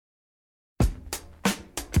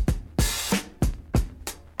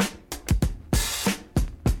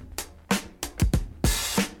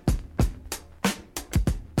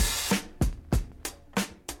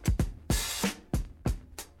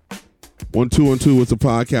1 2 1 2. What's the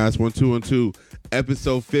podcast? 1 2 1 2.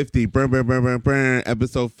 Episode 50.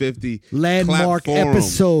 Episode 50. Landmark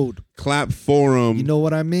episode. Clap Forum. You know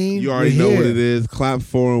what I mean? You already know what it is. Clap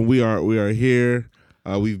Forum. We are here.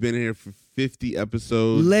 We've been here for 50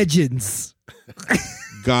 episodes. Legends.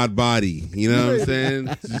 God body. You know what I'm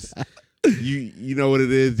saying? Just, you know what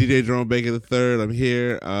it is. DJ Jerome Baker III. I'm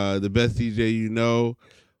here. The best DJ you know.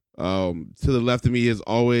 To the left of me is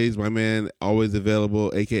always my man, always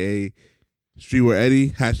available, aka Streetwear Eddie,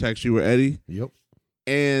 hashtag Streetwear Eddie. Yep.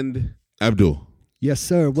 And Abdul. Yes,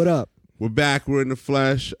 sir. What up? We're back. We're in the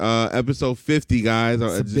flesh. Episode 50, guys.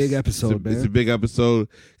 It's a big episode, man. It's a big episode.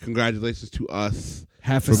 Congratulations to us.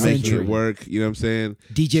 Half a for making century. it work. You know what I'm saying?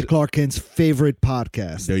 DJ Clark Kent's favorite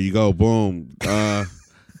podcast. There you go. Boom. Shout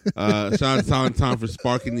out to Silent Tom for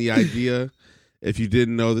sparking the idea. If you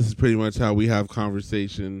didn't know, this is pretty much how we have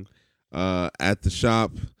conversation at the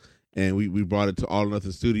shop. And we brought it to All or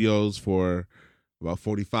Nothing Studios for about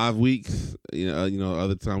 45 weeks. You know,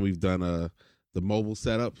 other time we've done the mobile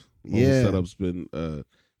setup. Mobile setup's been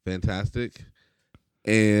fantastic.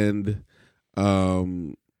 And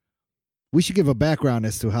we should give a background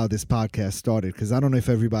as to how this podcast started, because I don't know if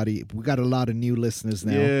we got a lot of new listeners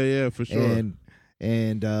now. Yeah, for sure.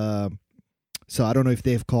 And so I don't know if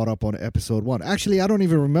they've caught up on episode 1. Actually, I don't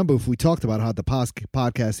even remember if we talked about how the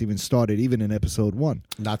podcast even started, even in episode 1.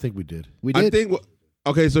 No, I think we did. We did? I think,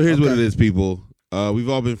 okay, so here's what it is, people. We've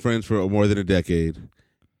all been friends for more than a decade.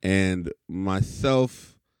 And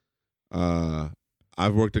myself,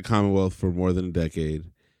 I've worked at Commonwealth for more than a decade.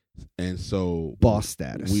 And so boss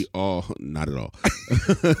status. We all, not at all.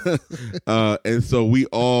 And so we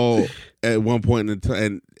all, at one point in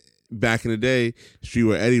time, back in the day,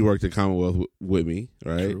 Streetwear Eddie worked at Commonwealth with me,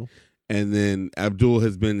 right? True. And then Abdul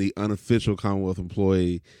has been the unofficial Commonwealth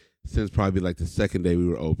employee since probably like the second day we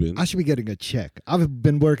were open. I should be getting a check. I've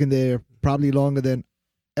been working there probably longer than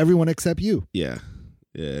everyone except you. Yeah,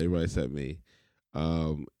 everybody except me.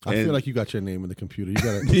 I feel like you got your name in the computer. You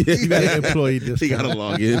got an employee discount. You got to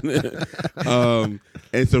log in.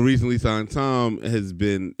 And so recently, Silent Tom has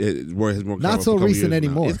been not so recent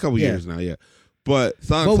anymore. It's a couple years now, yeah. But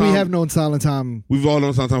we have known Silent Tom. We've all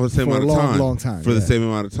known Silent Tom for the same amount of time. Long time. For the same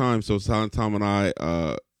amount of time. So Silent Tom and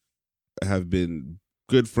I have been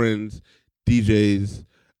good friends, DJs,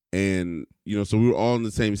 and so we were all in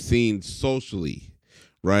the same scene socially,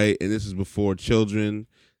 right? And this is before children.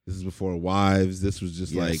 This is before wives. This was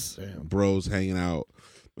just bros hanging out.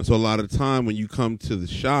 And so a lot of the time when you come to the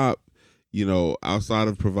shop, outside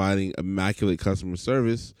of providing immaculate customer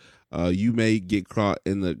service, you may get caught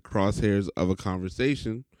in the crosshairs of a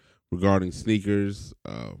conversation regarding sneakers,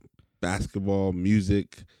 basketball,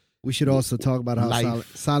 music. We should also talk about how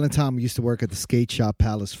Silent Tom used to work at the skate shop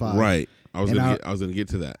Palace 5. Right. I was gonna get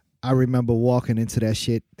to that. I remember walking into that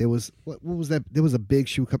shit. There was what was that? There was a big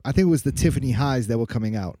shoe. I think it was the Tiffany highs that were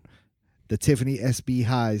coming out, the Tiffany SB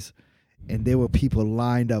highs, and there were people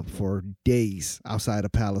lined up for days outside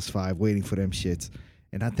of Palace 5 waiting for them shits.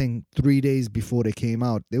 And I think 3 days before they came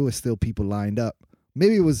out, there were still people lined up.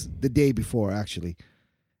 Maybe it was the day before, actually.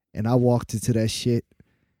 And I walked into that shit,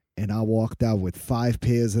 and I walked out with 5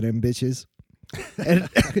 pairs of them bitches. And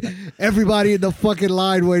everybody in the fucking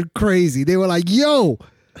line went crazy. They were like, yo.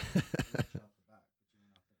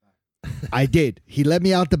 I did. He let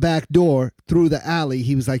me out the back door through the alley.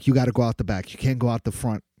 He was like, you got to go out the back. You can't go out the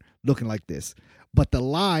front looking like this. But the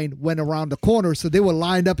line went around the corner, so they were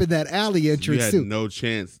lined up in that alley entrance, you had no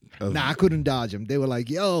chance. I couldn't dodge them. They were like,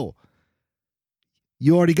 yo,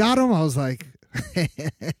 you already got them? I was like,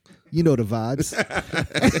 you know the vibes.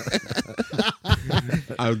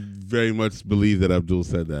 I very much believe that Abdul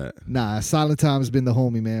said that. Nah, Silent Tom has been the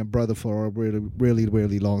homie, man, brother, for a really, really,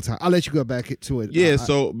 really long time. I'll let you go back to it. Yeah,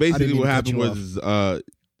 so basically what happened was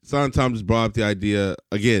Silent Tom just brought up the idea.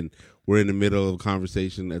 Again, we're in the middle of a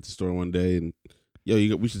conversation at the store one day, and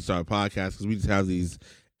we should start a podcast because we just have these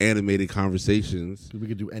animated conversations. We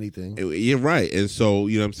could do anything. You're right. And so,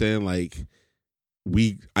 you know what I'm saying? Like,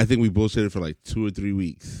 I think we bullshitted for like 2 or 3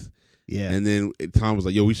 weeks. Yeah. And then Tom was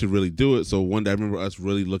like, yo, we should really do it. So one day I remember us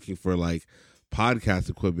really looking for like podcast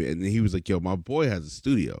equipment. And then he was like, yo, my boy has a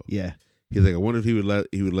studio. Yeah. He's like, I wonder if he would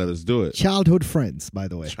let us do it. Childhood friends, by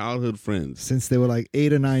the way. Childhood friends. Since they were like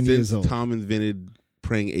 8 or 9 years old. Tom invented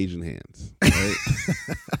praying Asian hands. Right?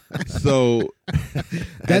 So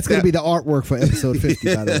that's going to be the artwork for episode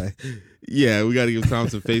 50, by the way. Yeah, we got to give Tom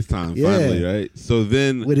some FaceTime finally, right? So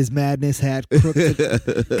then, with his madness hat, crooked,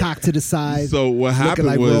 cocked to the side. So what happened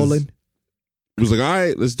like was, rolling. It was like, all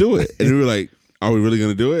right, let's do it. And we were like, are we really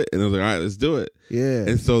going to do it? And I was like, all right, let's do it. Yeah.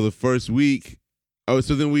 And so the first week, so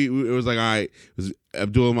then it was like, all right, it was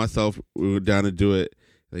Abdul and myself, we were down to do it.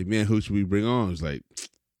 Like, man, who should we bring on? It was like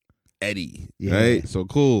Eddie, Yeah. right? So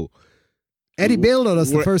cool. Eddie bailed on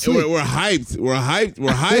us the first week. We're hyped. We're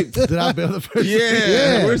hyped. Did I bail the first?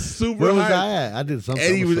 Yeah, we're super Where was hyped. I at? I did something.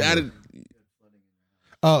 Eddie was somewhere. at it.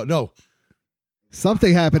 Oh no,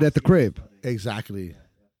 Something happened at the crib. exactly.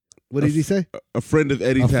 What did he say? A friend of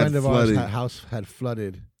Eddie's A had friend of ours flooded. house had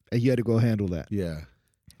flooded. And you had to go handle that. Yeah.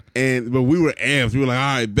 But we were amped. We were like,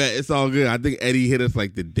 all right, bet it's all good. I think Eddie hit us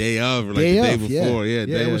like the day of or like Day the day of, yeah. before. Yeah, Yeah,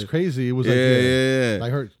 day it was of. crazy. It was Yeah, like yeah.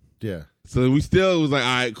 like hurt. Yeah. So we still was like, all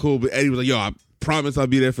right, cool. But Eddie was like, yo, I promise I'll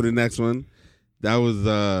be there for the next one. That was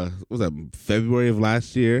what was that, February of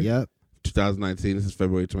last year? Yep. 2019. This is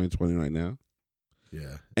February 2020 right now.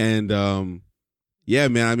 Yeah. And yeah,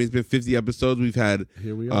 man. I mean, it's been 50 episodes. We've had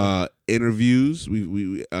Here we are. interviews.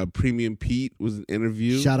 We Premium Pete was an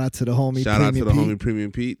interview. Shout out to the homie. Shout out to the Premium homie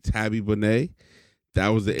Premium Pete, Tabby Bonet. That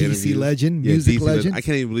was the Pete, DC interview. legend, Yeah, music DC legend. I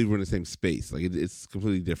can't even believe we're in the same space. Like it's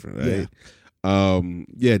completely different, right? Yeah.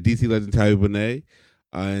 Yeah, DC legend Tabby Bonet,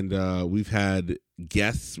 and we've had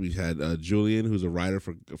guests. We've had Julian, who's a writer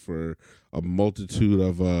for a multitude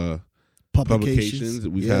of publications.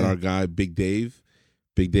 We've had our guy Big Dave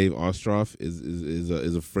Ostroff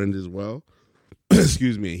is a friend as well.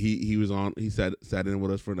 Excuse me. He was on. He sat in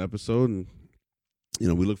with us for an episode, and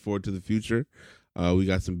we look forward to the future. We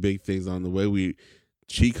got some big things on the way.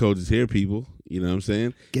 Cheat Codes is here, people. You know what I'm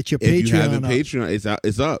saying? Get your If Patreon you haven't up. Patreon, it's out.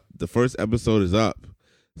 It's up. The first episode is up.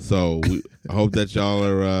 So I hope that y'all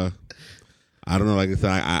are. I don't know. Like I said,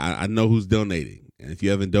 I know who's donating, and if you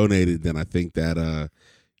haven't donated, then I think that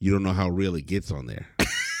you don't know how real it gets on there.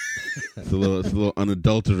 It's a little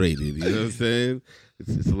unadulterated. You know what I'm saying?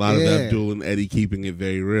 It's a lot of Abdul and Eddie keeping it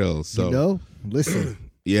very real. So listen,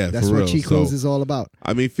 yeah, that's for what real. Cheat Codes So, is all about.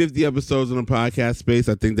 I mean, 50 episodes in the podcast space.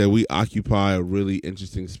 I think that we occupy a really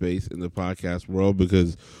interesting space in the podcast world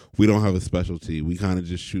because we don't have a specialty. We kind of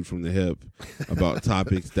just shoot from the hip about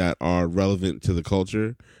topics that are relevant to the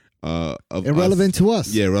culture. And relevant to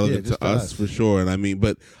us. Yeah, relevant just to to us us. for sure. And I mean,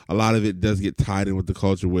 but a lot of it does get tied in with the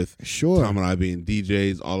culture with Sure. Tom and I being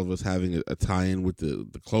DJs, all of us having a tie-in with the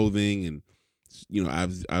clothing. And,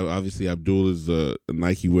 obviously Abdul is a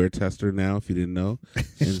Nike wear tester now, if you didn't know.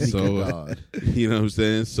 And so, God. you know what I'm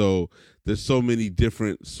saying? So there's so many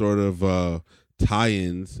different sort of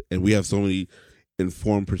tie-ins, and we have so many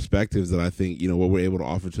informed perspectives that I think, what we're able to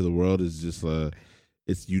offer to the world is just,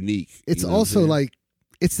 it's unique. It's You know what I'm also saying? like,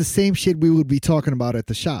 it's the same shit we would be talking about at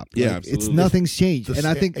the shop. Yeah, Like, it's absolutely. nothing's changed. The And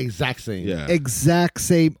I think exact same. yeah. exact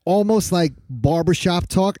same, almost like barbershop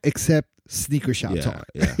talk, except sneaker shop Yeah, talk.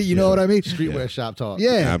 yeah, You know what I mean? Streetwear shop talk.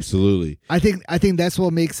 Yeah. Absolutely. I think that's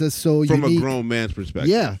what makes us so From unique. a grown man's perspective.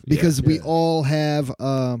 Yeah, because we Yeah. all have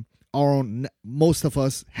our own. Most of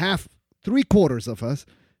us, three-quarters of us,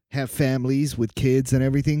 have families with kids and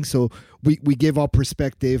everything. So we give our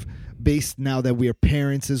perspective based now that we are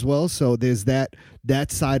parents as well. So there's that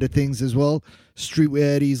side of things as well.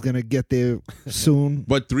 Streetwear Eddie's gonna get there soon.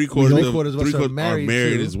 But three-quarters Three-quarters of us are are married,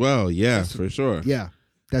 married too. as well. Yeah, for sure. Yeah,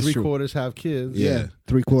 that's true. 3/4 have kids. Yeah.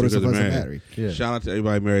 Three-quarters of us Three-quarters are are married. Yeah. Shout out to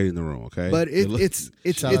everybody married in the room, okay? But It looks- Shout out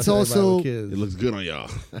it's to everybody also with kids. it looks good on y'all.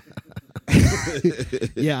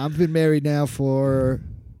 yeah. I've been married now for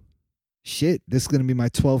shit. This is gonna be my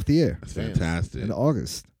 12th year That's Damn. fantastic. in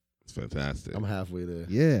August. It's fantastic. I'm halfway there.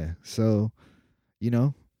 Yeah, so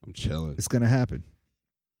I'm chilling. it's gonna happen.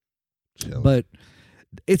 Chilling. But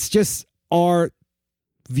it's just our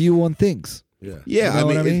view on things. Yeah. yeah, You know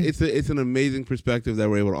what I mean? it's an amazing perspective that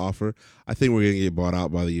we're able to offer. I think we're gonna get bought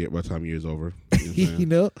out by the time the year's over. You know what I'm You saying?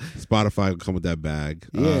 know? Spotify will come with that bag.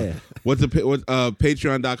 Yeah.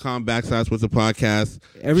 Patreon.com/what's the podcast.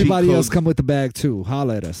 Everybody Cheat else Codes- come with the bag too.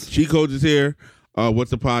 Holla at us. Cheat Codes is here.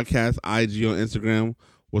 What's the podcast? IG on Instagram.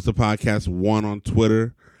 What's the podcast? 1 on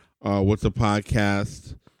Twitter. What's the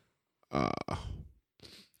podcast? I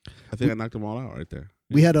think I knocked them all out right there.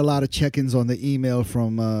 We had a lot of check-ins on the email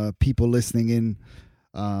from people listening in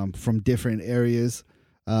from different areas.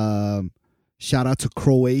 Shout out to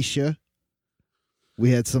Croatia.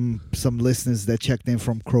 We had some listeners that checked in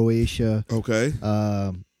from Croatia. Okay.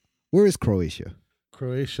 Where is Croatia?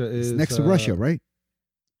 Croatia is It's next to Russia, right?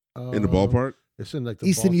 In the ballpark? It's in like the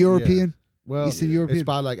Eastern Balkan- European. Yeah. Well, Eastern European? It's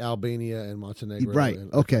by like Albania and Montenegro. Right,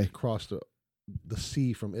 And okay. Across the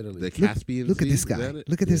sea from Italy. The Caspian Look at Sea, this is guy. that it?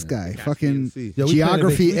 Look at this guy. Caspian Fucking Sea. Yo, we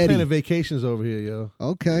Geography planning Eddie. vacations over here, yo.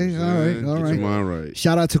 okay. All right. Get All your right. mind right.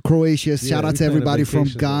 Shout out to Croatia. Shout we out to planning everybody from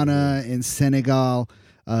vacations over Ghana and Senegal,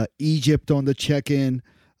 Egypt on the check-in,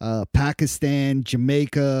 Pakistan,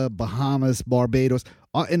 Jamaica, Bahamas, Barbados.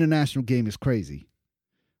 Our international game is crazy.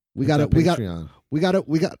 We gotta Patreon. have take a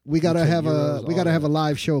euros, all have a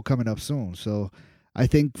live show coming up soon. So I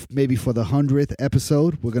think maybe for the 100th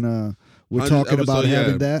episode, we're talking about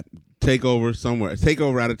having that. Take over somewhere. Take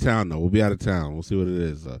over out of town, though. We'll be out of town. We'll see what it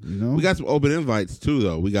is. We got some open invites, too,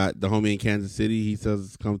 though. We got the homie in Kansas City. He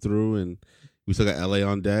says come through, and we still got L.A.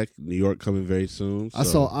 on deck. New York coming very soon. So. I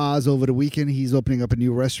saw Oz over the weekend. He's opening up a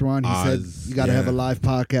new restaurant. He said you got to have a live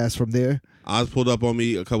podcast from there. Oz pulled up on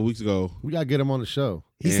me a couple weeks ago. We got to get him on the show.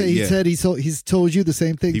 He said he's told you the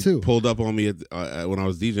same thing, too. He pulled up on me when I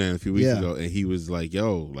was DJing a few weeks ago, and he was like,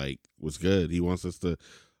 yo, like, what's good? He wants us to...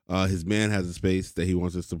 his man has a space that he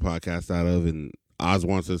wants us to podcast out of, and Oz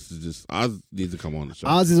wants us to Oz needs to come on the show.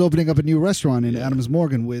 Oz is opening up a new restaurant in Adams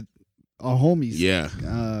Morgan with our homies.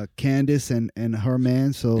 Yeah. Candace and her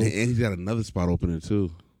man. So and he's got another spot opening,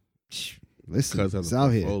 too. Listen, it's out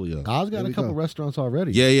here. Oz got a couple restaurants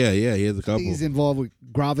already. Yeah. He has a couple. He's involved with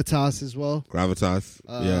Gravitas as well.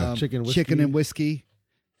 Gravitas. Chicken and whiskey.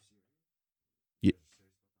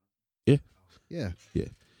 Yeah.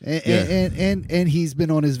 And he's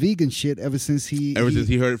been on his vegan shit ever since he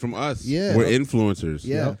heard it from us. Yeah, we're influencers.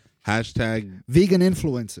 Yeah, hashtag vegan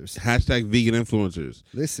influencers. Hashtag vegan influencers.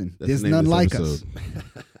 Listen, there's none like us.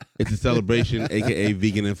 It's a celebration, aka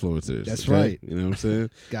vegan influencers. That's right. You know what I'm saying?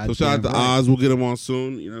 So shout out to Oz. We'll get him on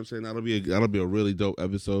soon. You know what I'm saying? That'll be a really dope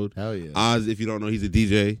episode. Hell yeah. Oz, if you don't know, he's a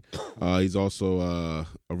DJ. He's also a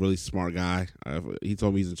really smart guy. He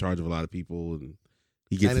told me he's in charge of a lot of people and.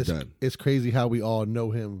 He gets it done. It's crazy how we all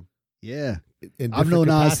know him. Yeah. I've known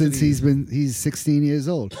Oz since he's 16 years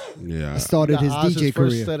old. Yeah. I started his DJ career.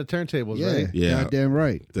 First set of turntables, right? Yeah. Goddamn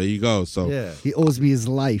right. There you go. So he owes me his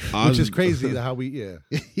life. Which is crazy how we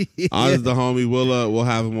Oz is the homie. We'll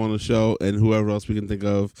have him on the show and whoever else we can think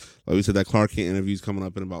of. Like we said, that Clark Kent interview is coming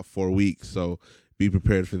up in about 4 weeks. So be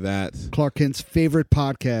prepared for that. Clark Kent's favorite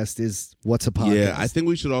podcast is What's a Podcast? Yeah, I think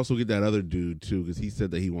we should also get that other dude too, because he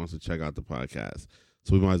said that he wants to check out the podcast.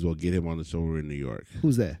 So we might as well get him on the show when we're in New York.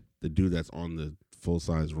 Who's that? The dude that's on the Full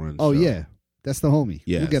Size Run show. Yeah. That's the homie.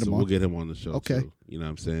 Yeah, we'll get him on. We'll get him on the show Okay. too. You know what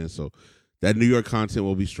I'm saying? So that New York content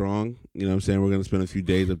will be strong. You know what I'm saying? We're going to spend a few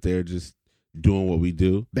days up there just doing what we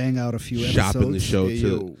do. Bang out a few episodes. Shopping the show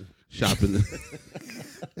too. Shopping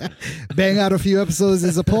Bang out a few episodes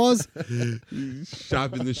as a pause.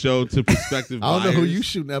 Shopping the show to prospective buyers. I don't know who you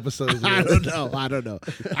shooting episodes with. I don't know.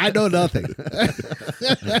 I know nothing.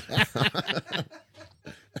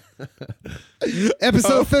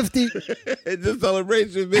 Episode 50. It's a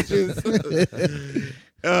celebration, bitches.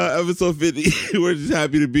 Episode 50. We're just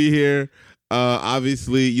happy to be here.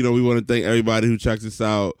 Obviously, you know, we want to thank everybody who checks us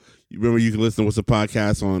out. Remember, you can listen to What's a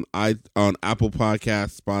Podcast on Apple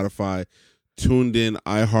Podcasts, Spotify, Tuned In,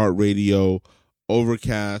 iHeartRadio,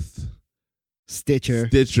 Overcast,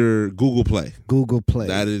 Stitcher, Google Play.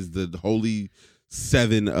 That is the holy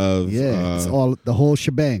 7 of it's all the whole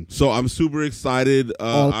shebang. So I'm super excited.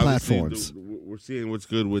 All platforms. We're seeing what's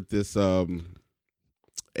good with this.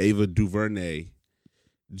 Ava DuVernay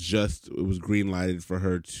it was green lighted for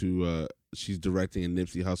her to. She's directing a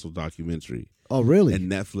Nipsey Hussle documentary. Oh, really? And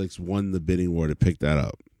Netflix won the bidding war to pick that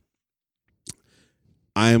up.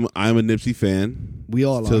 I'm a Nipsey fan. We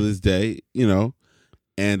all to are. This day, you know,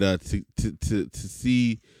 and to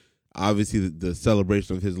see obviously the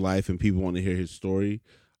celebration of his life and people want to hear his story,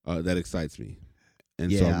 that excites me,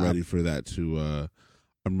 and so I'm ready for that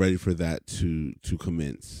to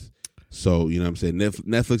commence. So you know what I'm saying,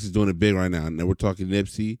 Netflix is doing it big right now, and we're talking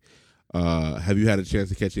Nipsey. Have you had a chance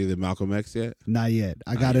to catch any of the Malcolm X yet? Not yet.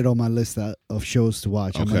 I got it on my list of shows to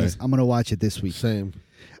watch. Okay. I'm gonna watch it this week. Same.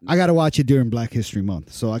 I got to watch it during Black History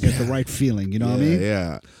Month, so I get the right feeling. You know what I mean?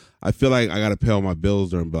 Yeah. I feel like I got to pay all my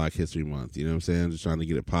bills during Black History Month. You know what I'm saying? I'm just trying to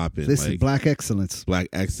get it popping. Listen, Black excellence. Black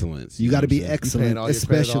excellence. You got to be excellent,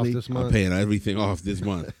 especially. I'm paying everything off this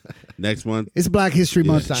month. Next month. It's Black History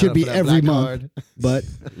Month. It should be every month. But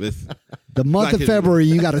the month of February,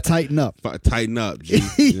 you got to tighten up. Tighten up. G.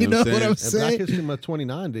 You know what I'm saying? Black History Month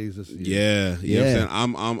 29 days this year. Yeah. You know what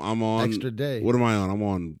I'm saying? I'm on. Extra day. What am I on? I'm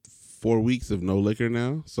on 4 weeks of no liquor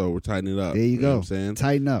now, so we're tightening it up. There you go. Know what I'm saying?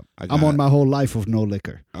 Tighten up. I'm on my whole life of no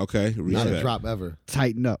liquor. Okay. Not a drop ever.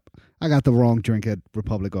 Tighten up. I got the wrong drink at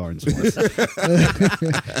Republic Gardens once.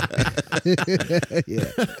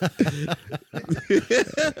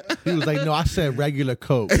 He was like, no, I said regular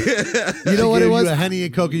Coke. You know what it was? You a Henny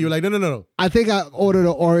and Coke, and you were like, no. I think I ordered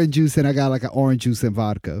an orange juice, and I got like an orange juice and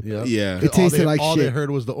vodka. Yeah. It tasted like all shit. All they heard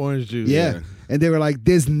was the orange juice. Yeah. And they were like,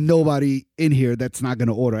 there's nobody in here that's not going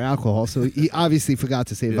to order alcohol. So he obviously forgot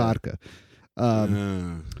to say vodka.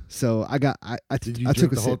 Uh-huh. So I Did you took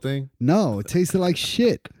drink a the whole sip. thing? No, it tasted like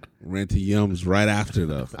shit. Ran to Yums right after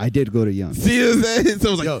though. I did go to Yums. See what I'm saying? So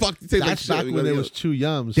I was like, Yo, fuck, take that that's shit. back We when gotta there go. was 2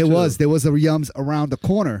 Yums. There too. was a Yums around the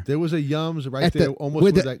corner. There was a Yums right At there, the, almost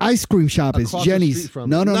where with the like ice cream shop is, across the Jenny's. street from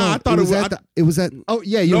No, it. no, Nah, no. I thought it was- it was at. Oh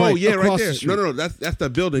yeah, you're No, right. yeah, right across there. the street. No, that's the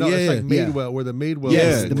building. no, yeah, it's yeah. like Madewell, where the Madewell. Yeah,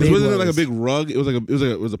 Yes, the because wasn't there like a Madewell big rug?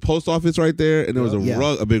 It was a post office right there, and there was a Yeah.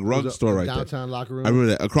 rug, a big It rug was a store right there. downtown locker room. I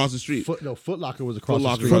remember that across the street. Foot Locker was across Foot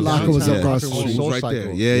Locker the street. Foot Locker was Downtown across the Locker street. was was right SoulCycle.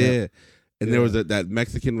 there. Yeah, yeah. And there Yeah. was that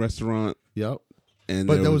Mexican restaurant, Yep. and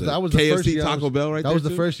But there that was the first KFC Yums. Taco Bell right That there. was the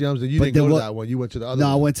too? first Yums. And you But didn't there go to wa- that one. You went to the other No,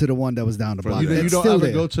 I one. went to the one that was down the block. You You It's don't still ever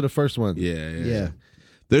there. go to the first one. Yeah.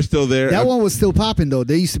 They're still there. That one was still popping though. It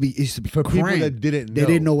used to be For people cramped. that didn't know. They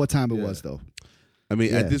didn't know what time it Yeah. was though. I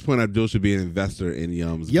mean, Yeah. at this point, Abdul should be an investor in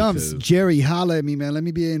Yums. Yums, because Jerry, holla at me, man. Let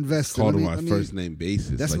me be an investor. called Let him me- on let a me- first name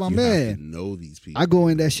basis. That's like, my you man. Have to know these people. I go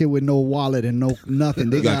in that shit with no wallet and no nothing.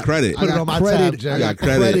 They You got credit. I Put it got on my credit. tab, Jerry. I You got got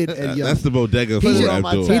credit. credit at That's Yums. the bodega for Put it on my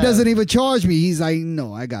Abdul. tab. He doesn't even charge me. He's like,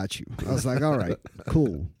 no, I got you. I was like, all right,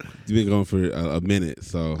 cool. You've been going for a minute,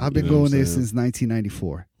 so I've been you know going what there I'm saying? since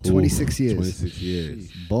 1994. Ooh, 26 years. 26 years.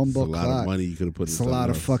 Bumbo It's a lot clock. of money you could have put in It's a lot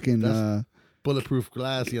of something else. fucking Bulletproof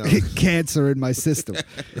glass, Yums. cancer in my system.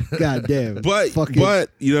 God damn. But fucking, you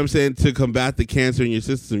know what I'm saying, to combat the cancer in your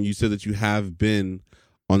system, you said that you have been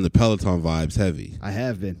on the Peloton vibes heavy. I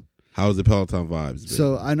have been. How's the Peloton vibes been?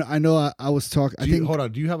 So I know I was talking. I think Hold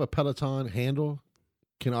on. Do you have a Peloton handle?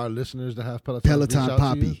 Can our listeners that have Peloton reach Peloton out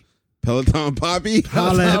to you? Poppy. Peloton Poppy?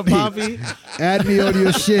 Holla at me. Add me on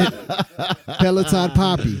your shit. Peloton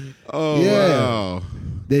Poppy. Oh, Yeah. wow.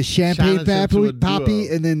 There's Champagne Challenge him to a Poppy,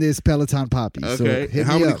 duo. and then there's Peloton Poppy. So Okay. hit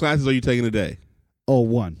How me many up. classes are you taking a day? Oh,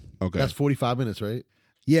 one. Okay. That's 45 minutes, right?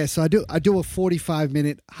 Yeah, so I do a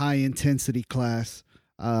 45-minute high intensity class.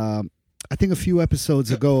 I think a few episodes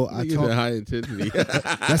ago I Nigga talked. said high intensity.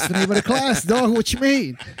 That's the name of the class, dog. What you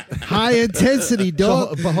mean? High intensity,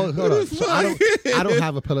 dog. But hold on. So I Fuck. don't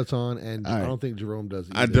have a Peloton, and All right. I don't think Jerome does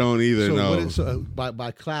either. I don't either, So, no. what is, so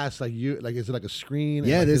by class, like is it like a screen?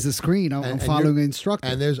 Yeah, and there's a like screen. I'm and following you're- an instructor.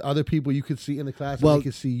 and there's other people you could see in the class, Well, and they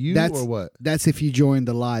can see you, that's- or what? That's if you join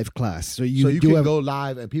the live class. So you, So you do can have, go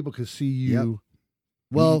live, and people can see you.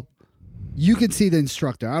 Well, you can see the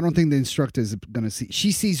instructor. I don't think the instructor is going to see.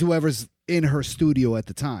 She sees whoever's in her studio at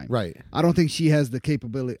the time. Right. I don't think she has the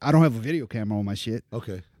capability. I don't have a video camera on my shit.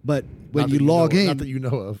 Okay. But when Not you that log know, in, not that you know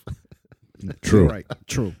of. True. right?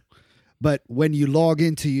 True. But when you log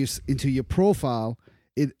into your profile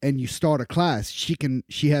and you start a class,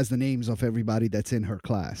 she has the names of everybody that's in her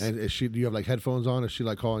class. And is she? Do you have like headphones on? Is she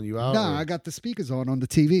like calling you out? No, or- I got the speakers on the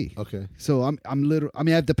TV. Okay. So I'm I mean, I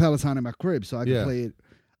have the Peloton in my crib, so I can Yeah. play it.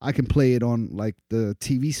 I can play it on like the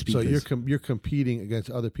TV So speakers. you're competing against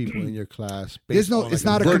other people in your class. There's based no. on, It's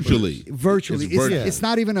like, not a Virtually. virtually. It's It's, virtual. it's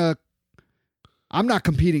not even a. I'm not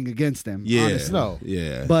competing against them. Yeah. honestly. No.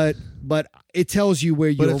 Yeah. But it tells you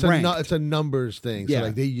where But you're it's ranked. it's a numbers thing. Yeah. So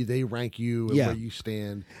like they rank you and Yeah. where you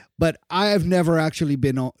stand. But I have never actually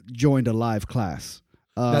joined a live class.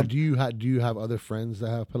 Now, do you have other friends that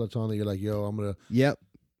have Peloton that you're like, yo, I'm gonna Yep.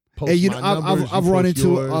 post And you my know, numbers, I've you run post into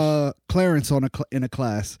yours? Clarence in a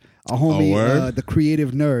class. A homie, word? the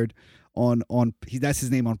creative nerd that's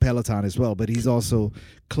his name on Peloton as well. But he's also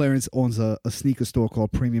Clarence owns a sneaker store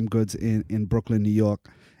called Premium Goods in Brooklyn, New York,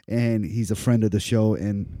 and he's a friend of the show.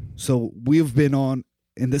 And so we've been on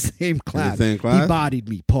in the same class. same class? He bodied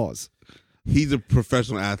me. Pause. He's a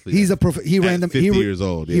professional athlete. He's a he At ran the 50 years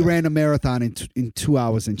old. He Yeah. ran a marathon in 2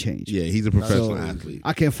 hours and change. Yeah, he's a professional So, athlete.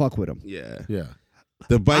 I can't fuck with him. Yeah. Yeah.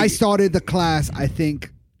 The bike. I started the class, I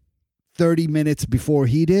think, 30 minutes before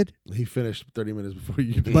he did. He finished 30 minutes before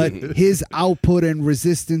you did. But his output and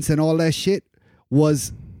resistance and all that shit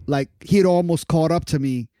was like he had almost caught up to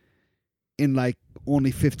me in like only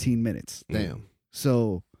 15 minutes. damn,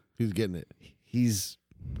 So he's getting it. he's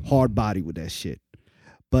hard body with that shit.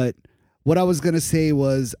 But what I was going to say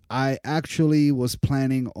was I actually was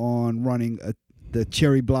planning on running the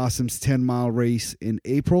Cherry Blossoms 10-mile race in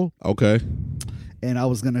April, Okay. and I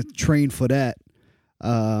was going to train for that.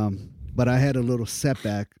 But I had a little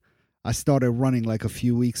setback. I started running like a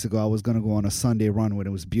few weeks ago. I was going to go on a Sunday run when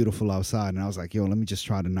it was beautiful outside, and I was like, yo, let me just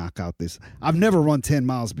try to knock out this. I've never run 10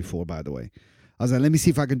 miles before, by the way. I was like, let me see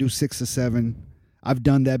if I can do 6 or 7. I've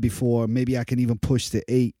done that before. Maybe I can even push to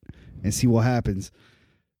 8 and see what happens.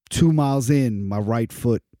 2 miles in, my right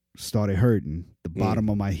foot started hurting. The bottom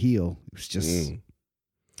of my heel. It was just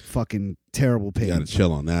fucking terrible pain. You got to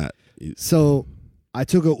chill on that. So I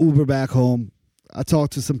took an Uber back home. I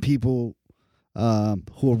talked to some people who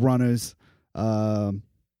are runners. The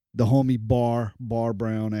homie Bar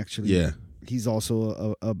Brown, actually. Yeah. He's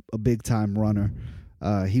also a big time runner.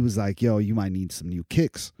 He was like, yo, you might need some new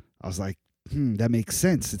kicks. I was like, that makes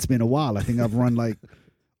sense. It's been a while. I think I've run like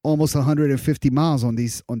almost 150 miles on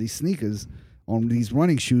these sneakers, on these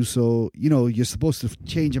running shoes. So, you're supposed to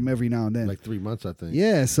change them every now and then. Like 3 months, I think.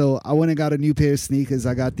 Yeah, so I went and got a new pair of sneakers.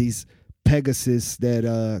 I got these Pegasus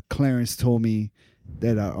that Clarence told me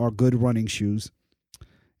that are good running shoes.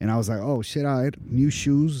 And I was like, oh, shit, all right, new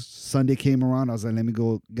shoes. Sunday came around. I was like, let me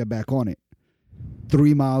go get back on it.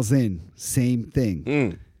 3 miles in, same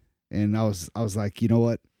thing. And I was like, you know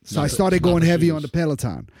what? So I started going heavy on the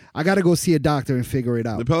Peloton. I got to go see a doctor and figure it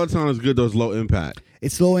out. The Peloton is good, though. It's low impact.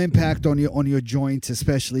 It's low impact on your joints,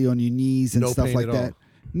 especially on your knees and stuff like that.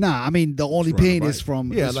 Nah, I mean, the only pain is from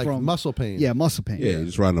muscle pain. Yeah, muscle pain. Yeah, you're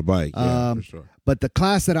just riding a bike. Yeah, for sure. But the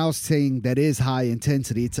class that I was saying that is high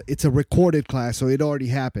intensity, it's a recorded class, so it already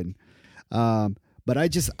happened. But I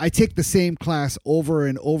take the same class over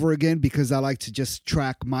and over again because I like to just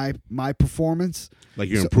track my performance. Like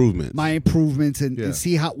your improvements. My improvements and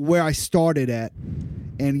see where I started at.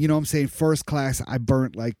 And, what I'm saying, first class, I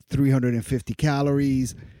burnt like 350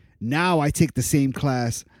 calories. Now I take the same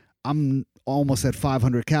class, I'm almost at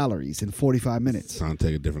 500 calories in 45 minutes. Time to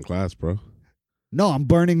take a different class, bro. No, I'm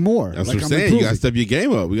burning more. That's what I'm saying. Improving. You got to step your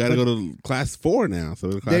game up. We got to go to class 4 now.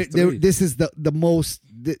 So class 3. This is the most.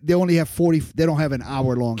 They only have 40. They don't have an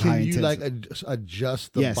hour-long high intensity. Can you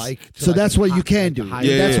adjust the bike? So that's what you can do.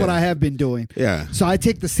 That's what I have been doing. Yeah. So I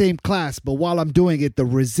take the same class, but while I'm doing it, the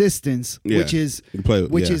resistance, which is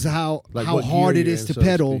how hard it is to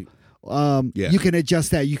pedal. You can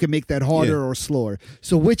adjust that. You can make that harder or slower.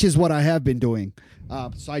 So which is what I have been doing.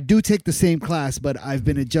 So I do take the same class, but I've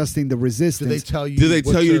been adjusting the resistance. Do they tell you? Do they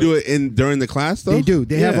tell you to do it during the class though? They do.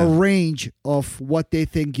 They have a range of what they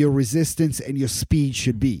think your resistance and your speed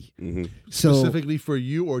should be. Mm-hmm. So specifically for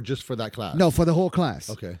you or just for that class? No, for the whole class.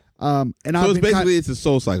 Okay. And so it's basically it's a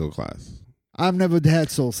SoulCycle class. I've never had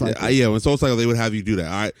SoulCycle. Yeah, when SoulCycle they would have you do that.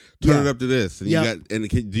 All right, turn it up to this, and you got. And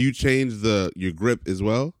do you change your grip as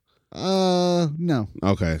well? No.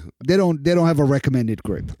 Okay. They don't have a recommended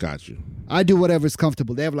grip. Got you. I do whatever's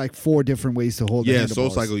comfortable. They have like 4 different ways to hold the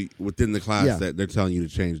handlebars. SoulCycle within the class that they're telling you to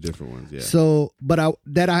change different ones. Yeah. So, but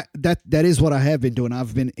that is what I have been doing.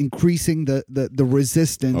 I've been increasing the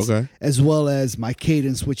resistance as well as my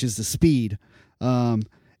cadence, which is the speed. And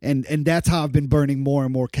that's how I've been burning more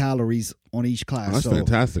and more calories on each class. Oh, that's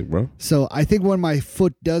fantastic, bro. So I think when my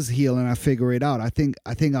foot does heal and I figure it out, I think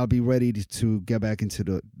I'll be ready to get back into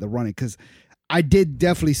the running, because I did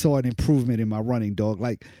definitely saw an improvement in my running, dog.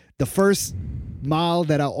 Like the first mile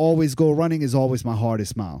that I always go running is always my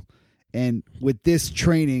hardest mile, and with this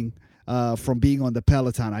training from being on the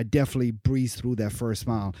Peloton, I definitely breezed through that first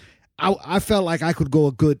mile. I felt like I could go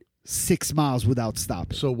a good 6 miles without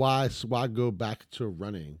stopping. So why go back to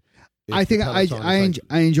running? I think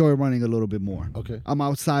I enjoy running a little bit more. Okay. I'm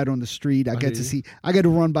outside on the street. I get to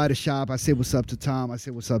run by the shop. I say what's up to Tom. I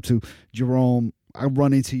say what's up to Jerome. I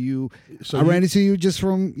run into you. Ran into you just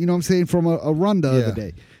from, from a run the other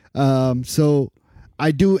day. So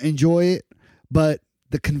I do enjoy it, but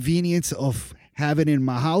the convenience of having it in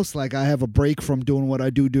my house, like I have a break from doing what I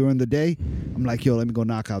do during the day, I'm like, yo, let me go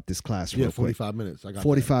knock out this class real quick. 45 minutes. I got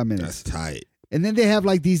 45 minutes. That's tight. And then they have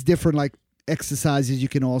like these different like exercises you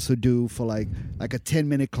can also do for like a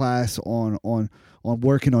 10-minute class on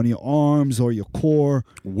working on your arms or your core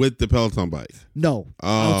with the Peloton bike. No,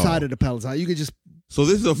 outside of the Peloton, you could just. So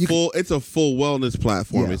this is it's a full wellness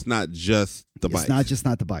platform. Yeah. It's not just the bike. It's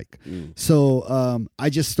not the bike. So I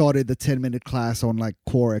just started the 10-minute class on like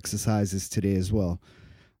core exercises today as well.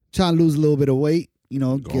 Trying to lose a little bit of weight.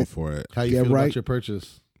 Go for it. How you feel about your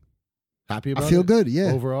purchase? Happy about it? I feel good,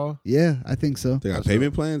 yeah. Overall? Yeah, I think so. They got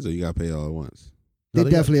payment plans, or you got to pay all at once? They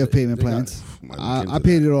definitely have payment plans. I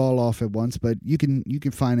paid it all off at once, but you can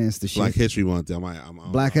finance the shit. Black History Month.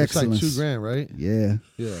 Black Excellence. It's like $2,000, right? Yeah.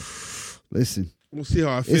 Yeah. Listen. We'll see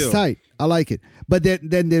how I feel. It's tight. I like it. But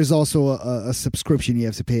then there's also a subscription you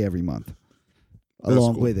have to pay every month.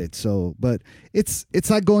 Along with it. So, but it's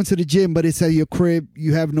like going to the gym, but it's at your crib.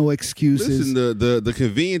 You have no excuses. Listen, the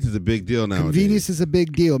convenience is a big deal nowadays. Convenience is a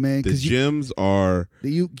big deal, man. The gyms are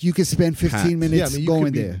you can spend 15 minutes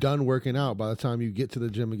going there. You could be done working out by the time you get to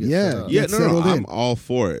the gym and get set up. No, I'm all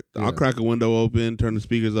for it. Yeah. I'll crack a window open, turn the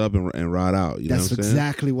speakers up, and ride out. That's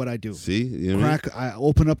exactly what I do. See, you know I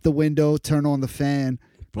open up the window, turn on the fan,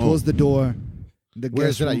 close the door. Where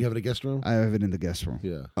is it at? You have it in the guest room? I have it in the guest room.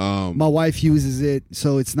 Yeah. My wife uses it,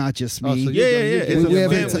 so it's not just me. So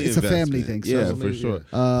it's a family thing. So. Yeah, for sure.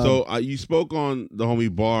 So you spoke on the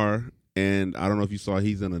homie Bar, and I don't know if you saw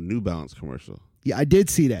he's in a New Balance commercial. Yeah, I did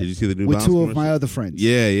see that. Did you see the New Balance commercial? With 2 of my other friends.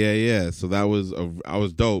 Yeah. So that was I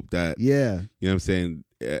was dope. That yeah. You know what I'm saying?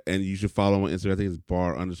 And you should follow him on Instagram. I think it's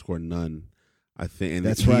bar_none. I think, and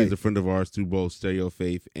That's he's right. a friend of ours through both Stereo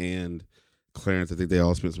Faith and Clarence. I think they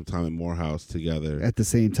all spent some time at Morehouse together At the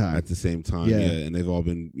same time. Yeah, Yeah. and they've all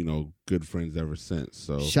been, good friends ever since.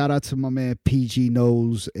 So Shout out to my man PG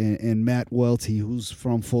Knows and Matt Welty, who's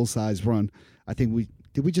from Full Size Run. I think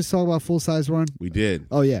did we just talk about Full Size Run? we did.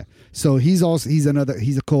 Oh yeah. So he's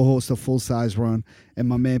a co-host of Full Size Run, and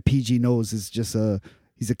my man PG Knows is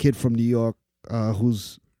he's a kid from New York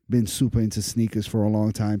who's been super into sneakers for a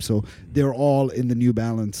long time. So they're all in the New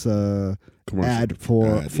Balance ad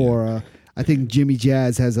for I think Jimmy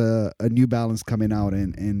Jazz has a New Balance coming out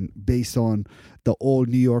and based on the old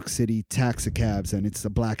New York City taxi cabs, and it's a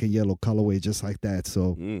black and yellow colorway just like that.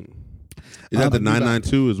 So Is that the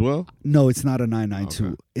 992 as well? no, it's not a 992.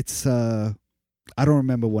 Okay. It's I don't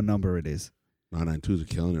remember what number it is. 992s are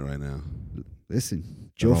killing it right now. Listen,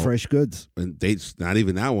 Joe They're all- Fresh Goods. And dates, not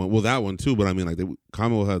even that one. Well, that one too, but I mean, like,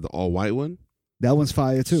 Commonwealth had the all white one. That one's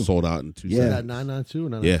fire too. Sold out in 2 Yeah. Is seconds. that 992 or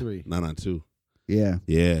Yeah, 993? 992. Yeah.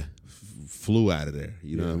 Yeah, flew out of there.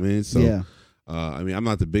 You know what I mean? So, yeah. I mean, I'm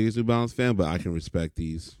not the biggest New Balance fan, but I can respect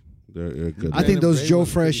these. They're good. I think Random those Gray Joe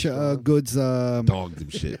one's pretty Fresh strong. Goods dog them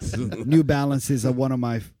shits. New Balances are one of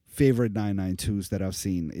my favorite 992s that I've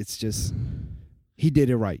seen. It's just he did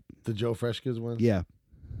it right. The Joe Freshkins one? Yeah.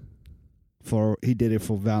 He did it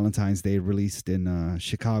for Valentine's Day, released in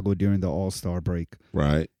Chicago during the All-Star break.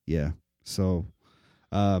 Right. Yeah. So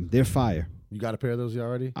they're fire. You got a pair of those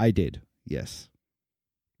already? I did. Yes.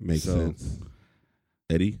 Makes So- sense.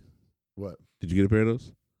 Eddie, What? did you get a pair of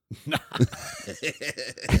those?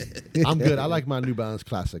 I'm good. I like my New Balance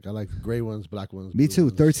Classic. I like the gray ones, black ones. Me blue too.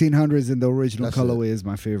 ones. 1300s in the original That's colorway is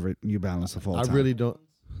my favorite New Balance of all I time. really don't.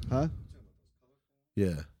 Huh?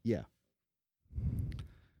 Yeah. Yeah.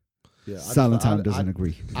 Yeah. Silent doesn't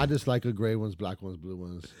agree. I just like the gray ones, black ones, blue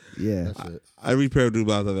ones. Yeah. That's it. Every pair of New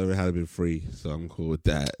Balance I've ever had have been free, so I'm cool with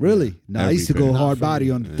that. Really? No, I Every used to pair. go Not hard for body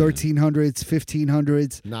me. on Yeah. 1300s,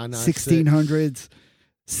 1500s, 996, 1600s,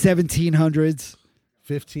 1700s,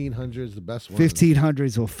 1500s, the best one.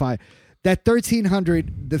 1500s or fire. That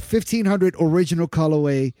 1300, the 1500 original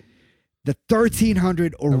colorway, the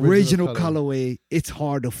 1300 original color. colorway, it's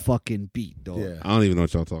hard to fucking beat, dog. Yeah. I don't even know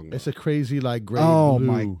what y'all talking about. It's a crazy like gray. Oh blue.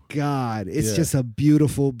 my God. It's Yeah. just a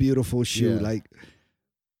beautiful, beautiful shoe. Yeah. Like,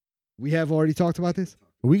 we have already talked about this?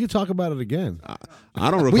 We can talk about it again.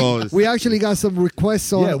 I don't recall. We actually got some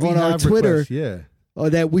requests on, we on our have Twitter requests, yeah.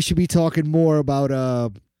 that we should be talking more about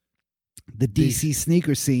the DC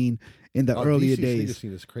sneaker scene in the earlier DC sneaker days.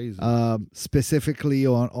 scene is crazy. Specifically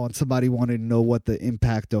on somebody wanting to know what the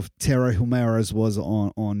impact of Terra Humaras was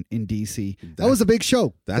on in DC. That was a big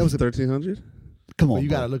show. That's That was 1300. come But on. you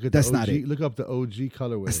bro. got to look at That's the OG. not it. Look up the OG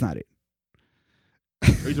colorway. That's not it. Are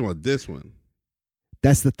you talking about this one?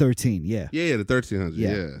 That's the 13. Yeah. Yeah, the 1300. Yeah.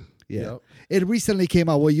 Yeah. Yeah. Yep. It recently came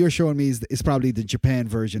out. What you're showing me is probably the Japan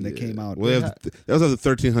version that came out. Well, they also have the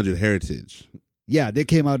 1300 Heritage. Yeah, they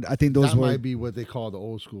came out. I think those That were. might be what they call the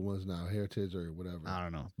old school ones now, Heritage or whatever. I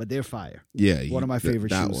don't know, but they're fire. Yeah, One of my favorite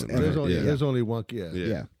that shoes one, ever. There's only, yeah. there's only one. Yeah. Yeah.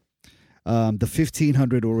 Yeah. The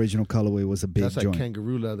 1500 original colorway was a big That's like joint.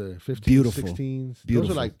 kangaroo leather. 15s, Beautiful. 16s. Those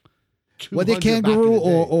Beautiful. are like 200 Were they back in kangaroo the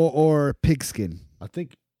day. or pigskin? I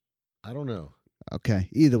think, I don't know. Okay,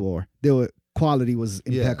 either or. They were quality was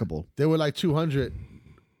Yeah. impeccable. They were like 200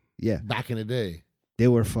 Yeah, back in the day. they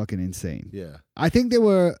were fucking insane. Yeah. I think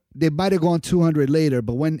they might have gone 200 later,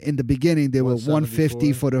 but when in the beginning they were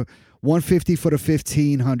 150 for the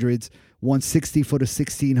 1500s, 160 for the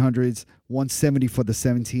 1600s, 170 for the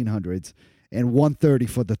 1700s, and 130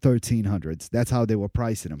 for the 1300s. That's how they were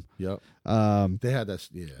pricing them. Yep. They had that.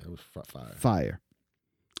 Yeah, it was fire. Fire.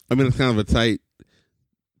 I mean, it's kind of a tight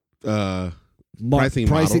pricing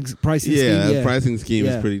pricing scheme. scheme. Pricing scheme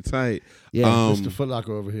Yeah. is pretty tight. Yeah. Mr. Foot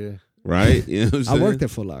Locker over here. Right? You know what I'm I saying? worked at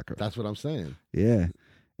Foot Locker. That's what I'm saying. Yeah.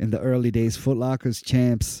 In the early days, Foot Locker's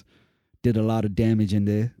champs did a lot of damage in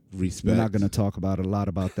there. Respect. We're not going to talk about a lot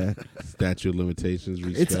about that. Statute of limitations.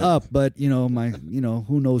 Respect. It's up, but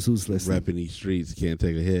who knows who's listening. Repping these streets can't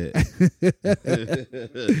take a hit.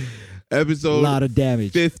 A Episode lot of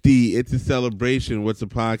damage. 50. It's a celebration. What's a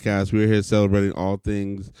podcast? We're here celebrating all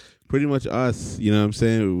things pretty much us. You know what I'm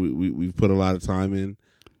saying? We've put a lot of time in.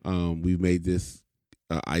 We've made this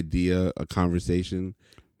idea, a conversation,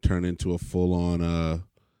 turn into a full-on A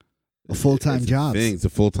full-time job. It's a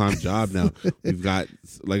full-time job now. We've got,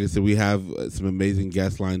 like I said, we have some amazing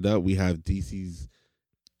guests lined up. We have DC's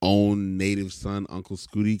own native son, Uncle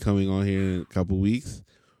Scooty, coming on here in a couple weeks,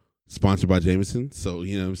 sponsored by Jameson. So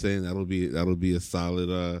you know what I'm saying, that'll be a solid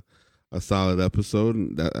episode,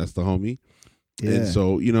 and that's the homie. Yeah. And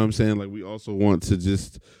so you know what I'm saying, like we also want to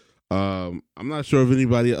just I'm not sure of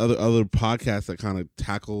anybody other podcasts that kind of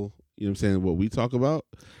tackle You know what I'm saying? What we talk about.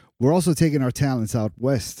 We're also taking our talents out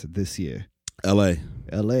west this year. L.A.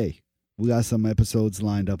 We got some episodes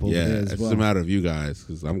lined up over there as it's well. just a matter of you guys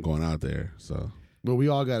because I'm going out there. So. But we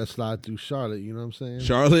all got to slide through Charlotte. You know what I'm saying?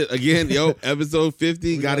 Charlotte again, episode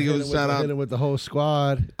 50. Got to give a shout out. Hit him with the whole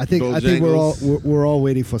squad. I think we're all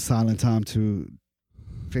waiting for Silent Tom to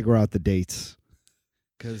figure out the dates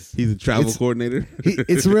because he's a travel coordinator.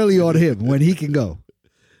 It's really on him when he can go.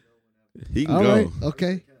 He can all go. Right.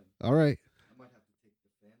 Okay. All right.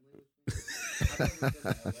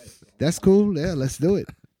 That's cool. Yeah, let's do it.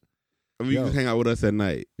 I mean, you can hang out with us at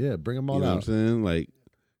night. Yeah, bring them all you know out. What I'm saying? Like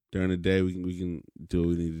during the day, we can do what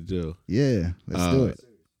we need to do. Yeah, let's do it.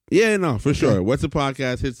 Yeah, no, for sure. What's the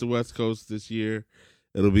podcast hits the West Coast this year?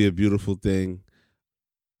 It'll be a beautiful thing.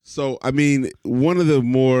 So, I mean, one of the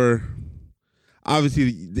more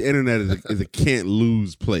obviously the internet is a can't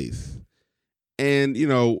lose place, and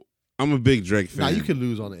I'm a big Drake fan. Nah, you can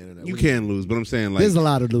lose on the internet. You can lose, but I'm saying like there's a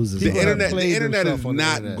lot of losers. The internet is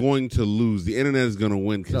not going to lose. The internet is going to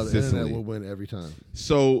win consistently. The internet will win every time.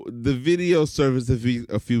 So the video surfaced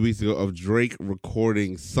a few weeks ago of Drake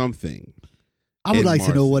recording something. I would like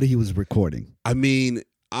to know what he was recording. I mean,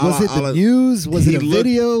 was it the news? Was it a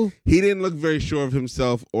video? He didn't look very sure of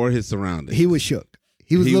himself or his surroundings. He was shook.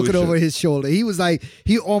 He was looking over his shoulder. He was like,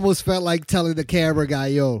 he almost felt like telling the camera guy,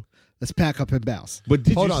 "Yo, let's pack up and bounce." But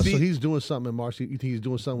hold on, so he's doing something in Marcy. You think he's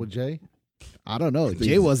doing something with Jay? I don't know.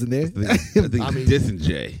 Jay wasn't there. I think he's dissing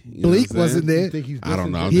Jay. Bleak wasn't there. I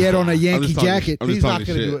don't know. He had on a Yankee jacket. He's not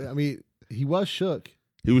going to do it. I mean, he was shook.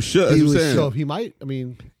 He was shook. So he might. I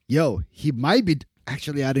mean, he might be.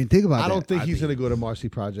 Actually, I didn't think about that. I don't think he's going to go to Marcy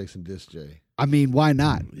Projects and diss Jay. I mean, why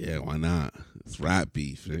not? Yeah, why not? It's rap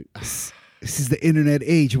beef. This is the internet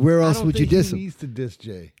age. Where else would you diss him? He needs to diss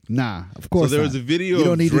Jay. Nah, of course. So there was a video. You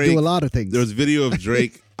don't need Drake, to do a lot of things. There was a video of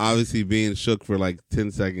Drake obviously being shook for like 10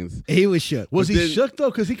 seconds. He was shook. Was he shook though?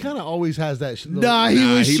 Because he kind of always has that. Nah, he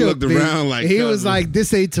was shook. He looked around like he was like,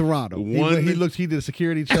 "This ain't Toronto." He did a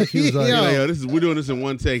security check. He was like, "Yo, we're doing this in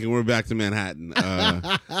one take, and we're back to Manhattan."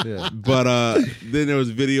 But then there was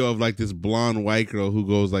a video of like this blonde white girl who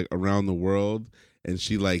goes like around the world, and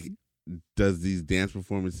she like does these dance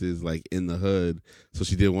performances like in the hood. So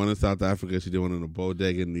she did one in South Africa, she did one in a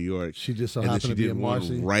bodega in New York. She just so happened to be in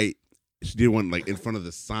Marcy. She did one like in front of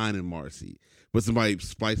the sign in Marcy. But somebody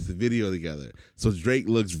spliced the video together. So Drake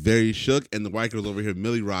looks very shook, and the white girl's over here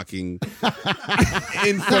millie rocking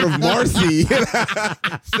in front of Marcy.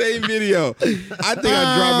 Same video. I think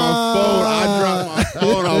I dropped my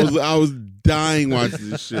phone. I was dying watching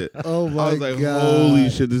this shit. Oh my God. I was like, holy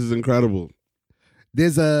shit, this is incredible.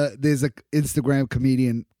 There's a Instagram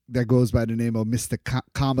comedian that goes by the name of Mr.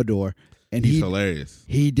 Commodore, and he's hilarious.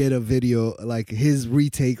 He did a video like his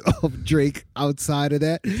retake of Drake outside of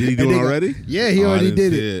that. Did he do it already? Yeah, he already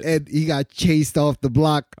did it, and he got chased off the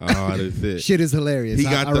block. Oh, I didn't see it. Shit is hilarious. He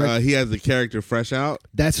got he has the character Fresh Out.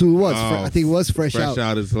 That's who it was. I think it was Fresh Out. Fresh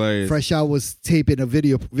Out is hilarious. Fresh Out was taping a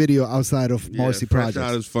video outside of Marcy Projects. Fresh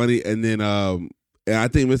Out is funny, and then and I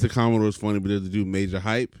think Mr. Commodore is funny, but there's the dude Major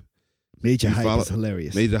Hype. Major Hype is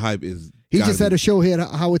hilarious. Major Hype is. He just had a show here at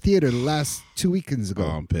Howard Theater the last 2 weekends ago.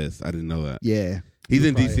 Oh, I'm pissed. I didn't know that. Yeah. He's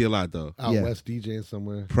in DC a lot though. Out west DJing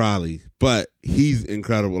somewhere. Probably. But he's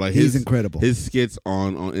incredible. Like he's incredible. His skits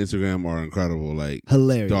on Instagram are incredible. Like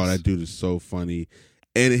hilarious. Dog, that dude is so funny.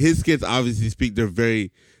 And his skits obviously they're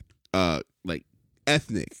very like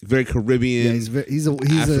ethnic, very Caribbean. Yeah, he's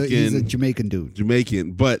a Jamaican dude.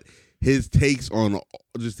 Jamaican, but his takes on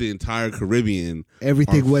just the entire Caribbean,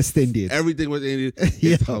 everything West Indian,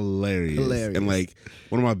 is hilarious. And like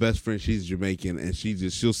one of my best friends, she's Jamaican, and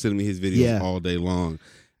she'll send me his videos all day long,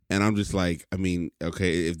 and I'm just like, I mean,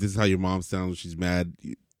 okay, if this is how your mom sounds when she's mad,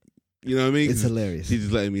 you know what I mean? It's hilarious. She's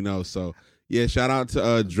just letting me know. So yeah, shout out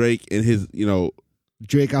to Drake and his,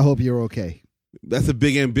 Drake. I hope you're okay. That's a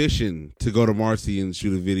big ambition to go to Marcy and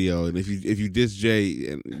shoot a video, and if you diss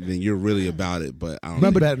Jay, then you're really about it. But I don't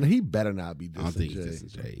remember he better not be dissing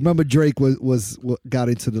Jay. Remember Drake got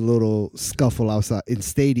into the little scuffle outside in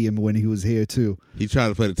Stadium when he was here too. He tried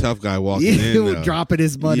to play the tough guy walking in. He was dropping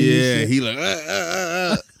his money. Yeah, he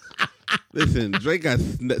like. Listen, Drake got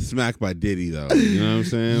smacked by Diddy though. You know what I'm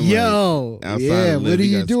saying? Yo, what do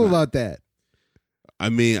you do about that? I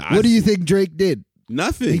mean, what do you think Drake did?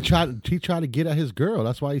 Nothing. He tried to get at his girl.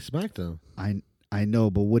 That's why he smacked him. I know,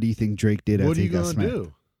 but what do you think Drake did after he got smacked?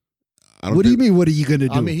 Do? What do you mean? What are you gonna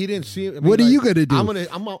do? I mean, he didn't see him. What are you gonna do?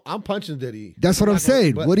 I'm punching Diddy. That's what I'm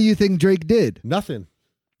saying. What do you think Drake did? Nothing.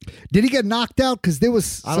 Did he get knocked out? Because there was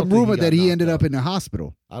some rumor that he ended up in the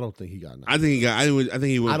hospital. I don't think he got knocked out. I think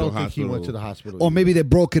he went. I don't think he went to the hospital. Or maybe they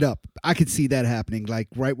broke it up. I could see that happening. Like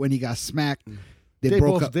right when he got smacked, They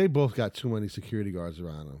broke up. They both got too many security guards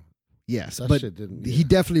around them. Yes, That but shit didn't. he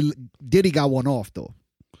definitely Diddy got one off though.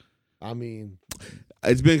 I mean,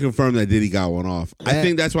 It's been confirmed that Diddy got one off. I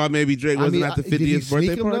think that's why maybe Drake wasn't at the did he 50th birthday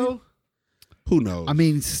sneak him, party. though? Who knows? I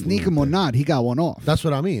mean, sneak him or not, he got one off. That's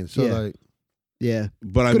what I mean. So Yeah. like, Yeah,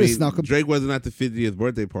 but I Coulda mean, snuck him. Drake wasn't at the 50th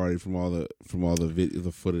birthday party from all the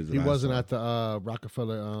the footage. he wasn't at the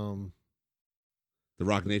Rockefeller the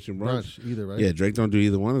Rock Nation brunch. brunch either, right? Yeah, Drake don't do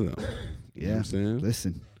either one of them. You know what yeah. I'm saying?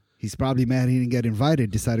 Listen, he's probably mad he didn't get invited.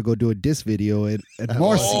 Decided to go do a diss video at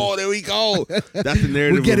Marcy. Oh, there we go. That's the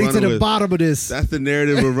narrative We're getting to running the with. bottom of this. That's the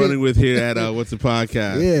narrative we're running with here at What's the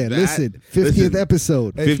Podcast. Yeah, listen, 50th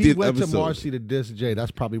episode If he 50th went to episode. Marcy to diss Jay,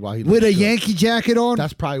 that's probably why he looked with a shook. Yankee jacket on.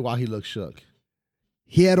 That's probably why he looked shook.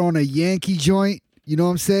 He had on a Yankee joint. You know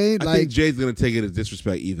what I'm saying? I think Jay's gonna take it as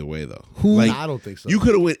disrespect either way, though. Who- Like, I don't think so. you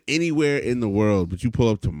could have went anywhere in the world, but you pull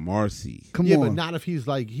up to Marcy. come yeah, on. but not if he's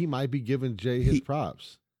like he might be giving Jay his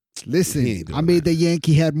props. Listen, He ain't doing I made that. the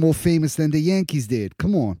Yankee hat more famous than the Yankees did.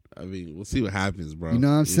 Come on. I mean, we'll see what happens, bro. You know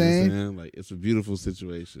what I'm saying? Like, it's a beautiful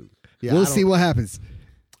situation. Yeah, We'll I don't- see what happens.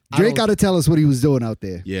 I Drake don't- got to tell us what he was doing out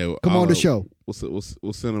there. Yeah, Come on the show.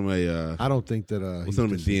 We'll send him a I don't think that. we'll send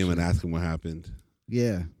him a DM and ask him what happened.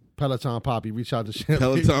 Yeah. Peloton Poppy, reach out to Champagne.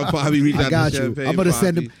 Peloton Poppy, reach I out got to you. Champagne I'm gonna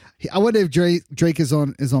send Poppy. him. I wonder if Drake is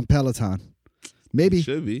on Peloton. Maybe.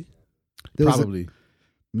 Should be. There was a- Probably.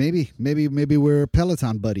 maybe we're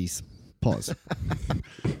Peloton buddies. Pause.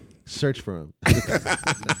 Search for him.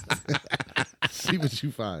 See what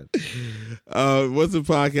you find. What's the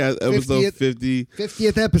podcast? Episode 50th 50.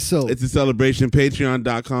 50th episode. It's a celebration.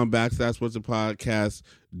 Patreon.com/What's the Podcast.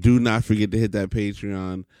 Do not forget to hit that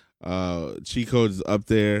Patreon. Cheat code is up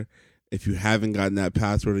there. If you haven't gotten that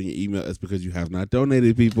password in your email, it's because you have not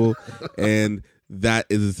donated, people. And that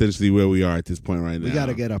is essentially where we are at this point right now. We got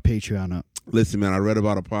to get our Patreon up. Listen, man, I read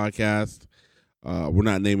about a podcast. We're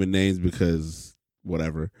not naming names because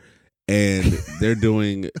whatever. And they're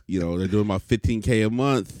doing, they're doing about $15K a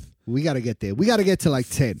month. We got to get there. We got to get to like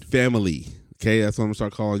 10. Family. Okay, that's what I'm going to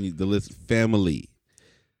start calling you the list. Family.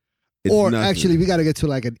 It's Or nothing. actually, we got to get to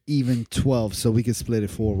like an even 12 so we can split it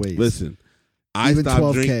 4 ways. Listen, I Even stopped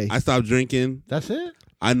 12K. I stopped drinking. That's it?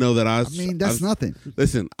 I know that I mean, that's nothing.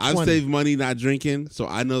 Listen, I've 20. saved money not drinking, so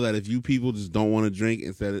I know that if you people just don't want to drink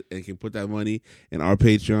and can put that money in our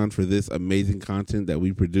Patreon for this amazing content that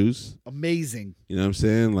we produce, Amazing. you know what I'm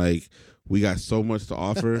saying? Like, we got so much to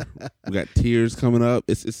offer. We got tiers coming up.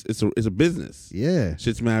 It's a business. Yeah.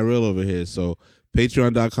 Shit's mad real over here. So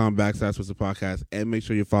patreon.com/What's the Podcast, and make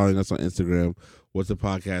sure you're following us on Instagram. What's the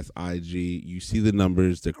Podcast IG? You see the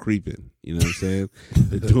numbers, they're creeping. You know what I'm saying?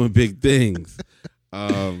 They're doing big things. Big You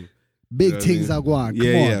know what I things mean? are going. Come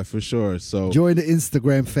Yeah, on. yeah, for sure. So Join the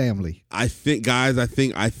Instagram family. I think, guys, I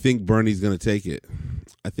think Bernie's gonna take it.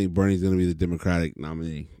 I think Bernie's gonna be the Democratic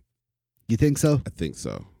nominee. You think so? I think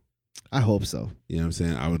so. I hope so. You know what I'm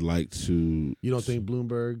saying? I would like to. You don't think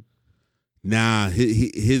Bloomberg? Nah,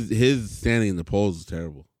 his standing in the polls is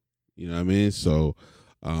terrible. You know what I mean? So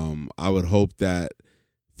I would hope that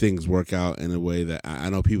things work out in a way that I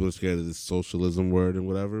know people are scared of this socialism word and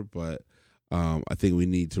whatever, but I think we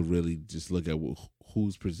need to really just look at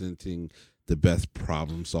who's presenting the best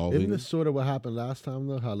problem solving. Isn't this sort of what happened last time,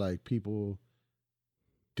 though? How, like, people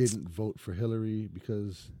didn't vote for Hillary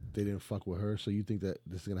because they didn't fuck with her? So you think that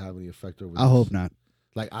this is going to have any effect over I hope not.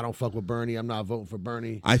 Like, I don't fuck with Bernie. I'm not voting for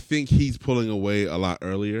Bernie. I think he's pulling away a lot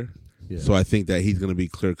earlier. Yeah. So I think that he's going to be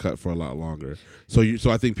clear cut for a lot longer. So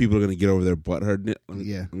I think people are going to get over their butthurtness.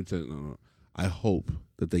 Yeah. Let me tell you, no. I hope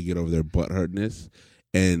that they get over their butthurtness,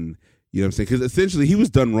 and you know what I'm saying, because essentially he was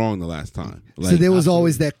done wrong the last time. So there was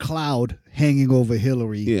always that cloud hanging over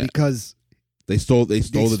Hillary because they stole the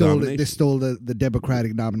nomination. They stole the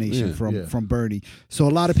Democratic nomination Yeah. from Bernie. So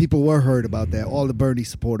a lot of people were hurt about that. All the Bernie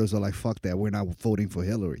supporters are like, "Fuck that, we're not voting for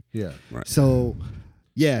Hillary." Yeah. Right. So,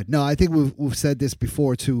 yeah, no, I think we've said this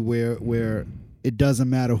before too, where it doesn't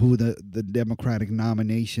matter who the Democratic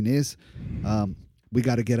nomination is. We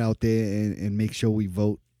got to get out there and make sure we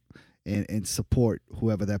vote and support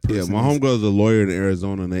whoever that person Yeah, is. my homegirl is a lawyer in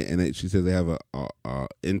Arizona, and she says they have a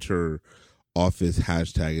inter-office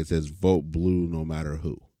hashtag. It says "Vote Blue No Matter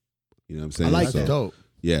Who." You know what I'm saying? I like That's that. dope.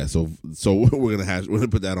 Yeah, so we're gonna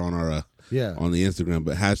put that on our Yeah. on the Instagram,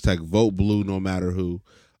 but hashtag "Vote Blue No Matter Who"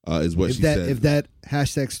 is what she said. If that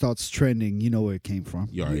hashtag starts trending, you know where it came from.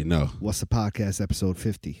 You already know. What's the podcast, episode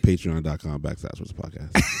 50? Patreon.com/What's the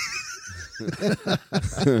Podcast.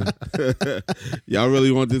 Y'all really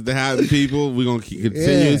want this to happen, people? We're gonna keep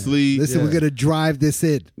continuously. Yeah. Listen, we're gonna drive this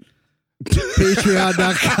in.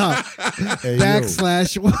 Patreon.com Hey,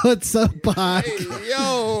 /What's Up Podcast.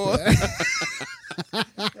 Yo.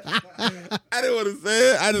 I didn't want to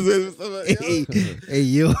say it. I just said something. Hey,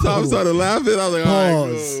 yo. Tom started laughing. I was like, all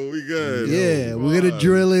right, Pause. cool, we good. Yeah, we're gonna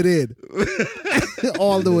drill it in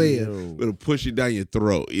all the way in. Yo. Gonna push it down your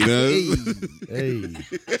throat, you know? Hey.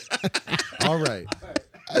 All right.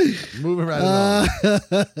 Moving right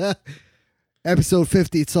along. Episode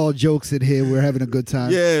 50. It's all jokes in here. We're having a good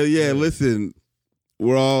time. Yeah. Listen,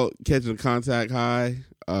 we're all catching contact high.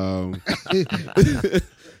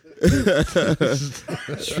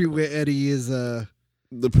 Streetwear Eddie is The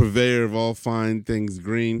purveyor of all fine things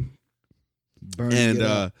green. burning it And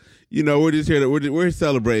up. we're just here we're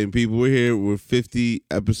celebrating people. We're here with 50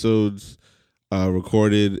 episodes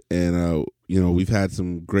recorded, and we've had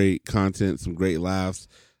some great content, some great laughs,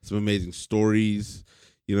 some amazing stories.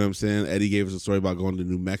 You know what I'm saying? Eddie gave us a story about going to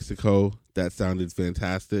New Mexico. That sounded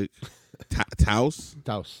fantastic. Taos.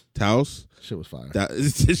 Shit was fire. That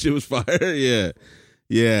shit was fire. Yeah.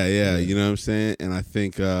 You know what I'm saying? And I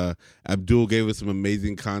think Abdul gave us some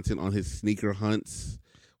amazing content on his sneaker hunts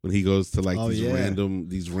when he goes to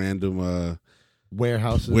these random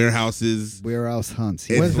warehouses. Warehouse hunts.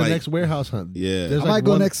 It's When's the like- next warehouse hunt? Yeah. There's I might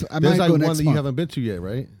go next. I There's might like go one next that you month. haven't been to yet,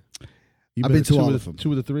 right? You've I've been to all of them.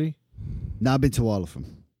 2 of the 3. No, I've been to all of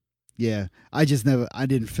them. Yeah, I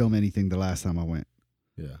didn't film anything the last time I went,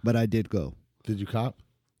 Yeah. but I did go. Did you cop?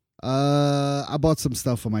 I bought some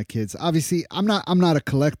stuff for my kids. Obviously, I'm not a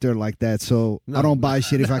collector like that, so No. I don't buy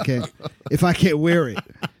shit if I can't wear it,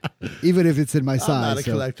 even if it's in my size. I'm not a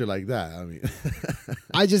so. collector like that. I mean,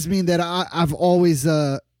 I just mean that I've always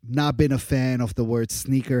not been a fan of the word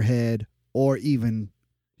sneakerhead or even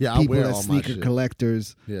yeah, I people wear that all my sneaker shit.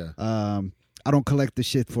 collectors. Yeah. I don't collect the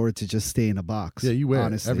shit for it to just stay in a box. Yeah, you wear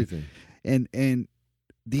honestly. everything. And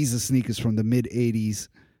these are sneakers from the mid 80s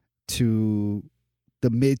to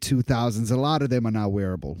the mid 2000s. A lot of them are not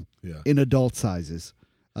wearable Yeah. in adult sizes.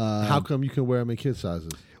 How come you can wear them in kid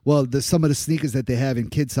sizes? Well, some of the sneakers that they have in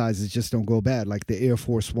kid sizes just don't go bad, like the Air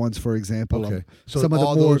Force Ones, for example. Okay. So some of the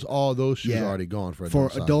all those shoes Yeah. are already gone for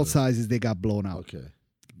adult sizes, they got blown out. Okay.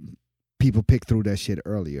 People picked through that shit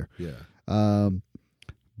earlier. Yeah.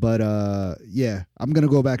 Yeah, I'm gonna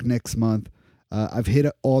go back next month. I've hit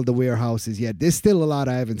all the warehouses yet. There's still a lot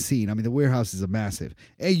I haven't seen. I mean, the warehouses are massive,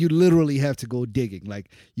 and you literally have to go digging. Like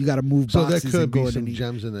you got to move So there boxes could and go be in some and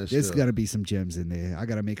gems in there. there's still. got to be some gems in there. I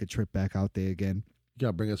got to make a trip back out there again. You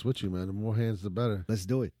gotta bring us with you, man. The more hands, the better. Let's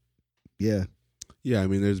do it. Yeah. Yeah, I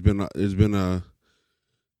mean, there's been the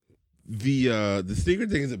sneaker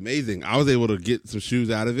thing is amazing. I was able to get some shoes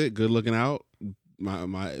out of it, good looking out.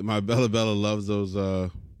 My Bella loves those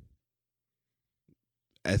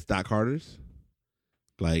S. Doc Carters.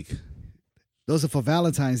 Like, Those are for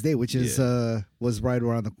Valentine's Day, which is was right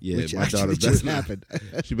around the which my daughter actually just better happened.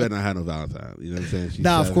 she better not have no Valentine. You know what I'm saying? She's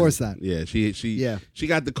Nah, of 7. course not. Yeah, she Yeah. she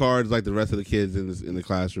got the cards like the rest of the kids in the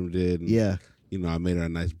classroom did. And, Yeah. you know, I made her a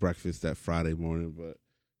nice breakfast that Friday morning, but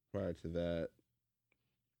prior to that,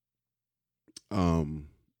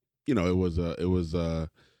 it was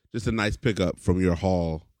just a nice pickup from your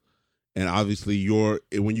haul. And obviously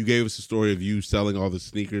when you gave us the story of you selling all the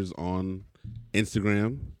sneakers on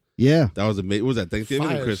Instagram, Yeah. that was amazing. What was that, Thanksgiving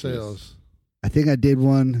Fire or Christmas? sales. I think I did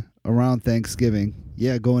one around Thanksgiving.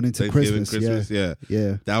 Yeah, going into Thanksgiving, Christmas. yeah.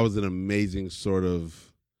 Yeah. That was an amazing sort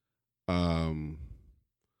of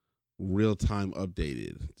real time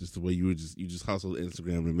updated. Just the way you just hustled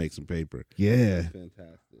Instagram to make some paper. Yeah.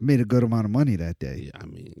 Fantastic. Made a good amount of money that day. Yeah, I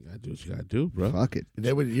mean, you gotta do what you gotta do, bro. Fuck it. And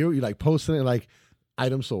then when you like posting it like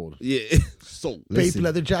item sold. Yeah. Sold. Babe Listen.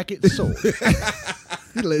 leather jacket sold.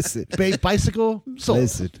 Listen. Babe bicycle sold.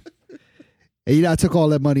 Listen. And I took all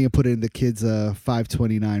that money and put it in the kids'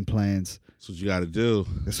 529 plans. That's what you gotta do.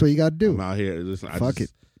 That's what you got to I'm do. out here. Listen, I Fuck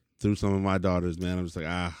just threw some of my daughters, man. I'm just like,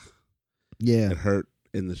 Yeah, it hurt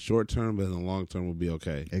in the short term, but in the long term will be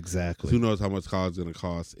okay. 'Cause exactly. who knows how much college is gonna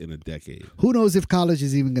cost in a decade? Who knows if college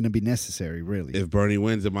is even going to be necessary, really? If Bernie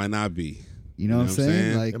wins, it might not be. you know what I'm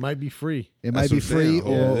saying? Like, It might be free. it That's might be what I'm saying.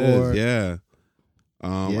 free Yeah, it or is. Yeah.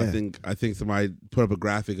 Yeah. I think somebody put up a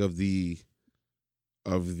graphic of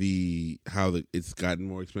how it's gotten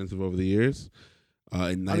more expensive over the years.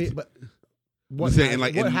 In 19, but what, saying,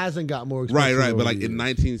 like, what in- hasn't got more expensive? right, over but like the in years?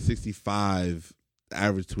 1965, the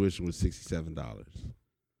average tuition was $67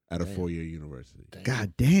 at a Damn. 4-year university.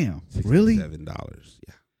 God damn, really? $67.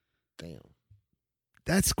 Yeah. Damn.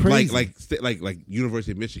 That's crazy. Like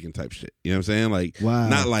University of Michigan type shit. You know what I'm saying? Like, Wow.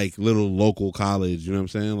 not like little local college. You know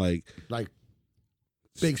what I'm saying? Like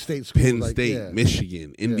Big state schools. Penn like, State, yeah.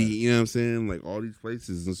 Michigan, Indy. You know what I'm saying? Like all these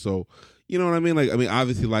places, and so you know what I mean. Like, I mean,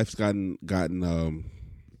 obviously, life's gotten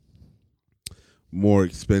more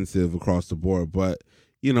expensive across the board, but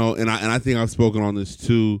you know, and I think I've spoken on this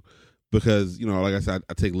too because you know, like I said,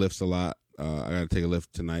 I take lifts a lot. I got to take a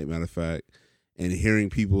lift tonight. Matter of fact, and hearing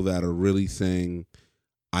people that are really saying,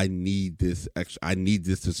 I need this extra. I need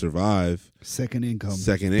this to survive. Second income,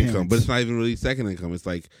 But it's not even really second income. It's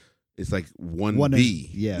like 1B.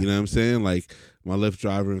 Yeah. You know what I'm saying? Like my Lyft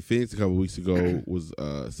driver in Phoenix a couple weeks ago was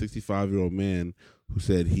a 65-year-old man who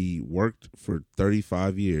said he worked for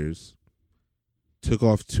 35 years, took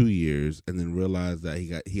off 2 years, and then realized that he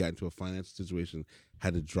got into a financial situation,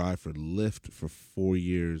 had to drive for Lyft for 4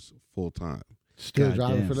 years full time. Still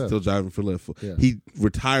driving for Lyft. Still driving for Lyft. Yeah. He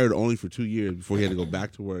retired only for 2 years before he had to go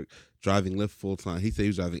back to work, driving Lyft full time. He said he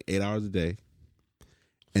was driving 8 hours a day.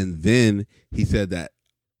 And then he said that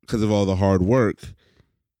because of all the hard work,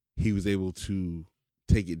 he was able to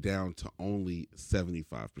take it down to only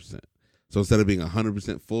 75%. So instead of being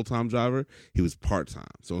 100% full-time driver, he was part-time.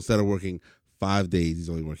 So instead of working 5 days, he's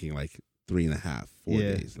only working like 3.5, 4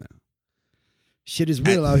 days now. Shit is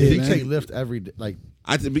real out here, You man. take Lyft every day. Like,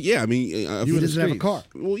 But yeah, I mean, He doesn't have a car.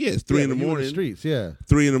 Well, yeah, it's 3 in the you morning. streets, yeah.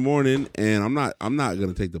 3 in the morning, and I'm not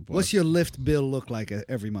gonna take the bus. What's your Lyft bill look like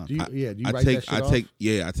every month? Do you, do you I write take that shit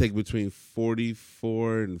off? I take between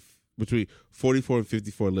 44 and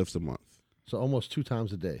 54 lifts a month. So almost 2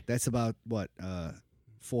 times a day. That's about what,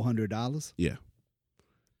 $400? Yeah,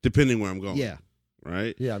 depending where I'm going. Yeah.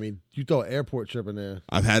 Right. Yeah, I mean, you throw an airport trip in there.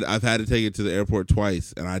 I've had to take it to the airport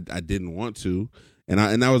twice, and I didn't want to, and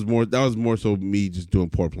that was more so me just doing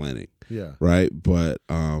poor planning. Yeah. Right. But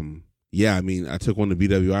yeah, I mean, I took one to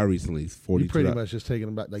BWI recently. $42. You pretty much just taking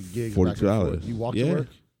them back like gigs. $42. Back and forth. You walk to work.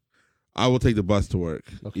 I will take the bus to work.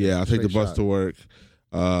 Okay, Yeah, I'll take the straight bus shot. to work.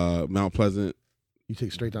 Mount Pleasant You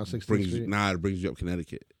take straight down 16th brings Street. it brings you up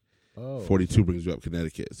Connecticut. Oh, 42 brings you up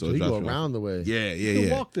Connecticut. So, so it you drops go you off. around the way. Yeah, You can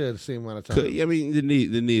yeah. walk there the same amount of time. I mean, the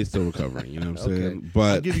knee is still recovering. You know what I'm saying? Okay.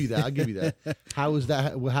 But I'll give you that. How is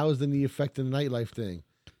that? How is the knee affecting the nightlife thing?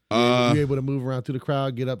 uh, You able to move around through the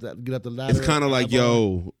crowd, get up the ladder? it's kind of like, eyeball?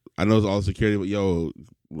 yo, I know it's all security, but yo,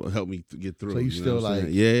 help me to get through. So you know still what I'm like-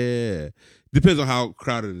 saying? Yeah. Depends on how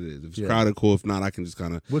crowded it is. If it's Yeah. crowded, cool. If not, I can just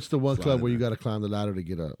kind of What's the one slide club in where you there. got to climb the ladder to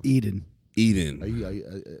get up? Eden. eat in.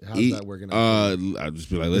 How's Eat- that working out? I'll just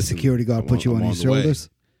be like, The listen. security guard put you on your the way. shoulders.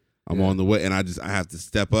 I'm Yeah. on the way, and I have to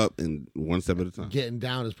step up and one step at a time. Getting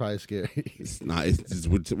down is probably scary. It's not. It's just,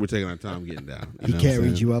 we're taking our time getting down. He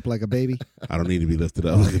carried you up like a baby. I don't need to be lifted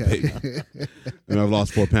up like a baby. I mean, I've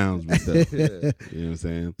lost 4 pounds, but still, Yeah. you know what I'm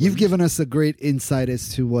saying? You've given us a great insight as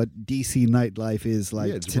to what DC nightlife is like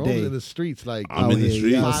Yeah, it's rolling today. in the streets like I'm out in the here,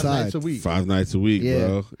 streets. yeah, 5 outside. nights a week. 5 nights a week, Yeah.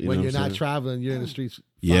 bro. You When know you're what I'm not saying? traveling, you're in the streets.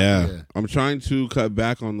 Yeah. I'm trying to cut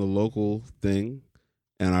back on the local thing,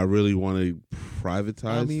 and I really want to privatize.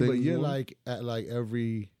 I mean, but things you're more. like at like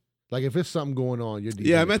every like if it's something going on, you're DJing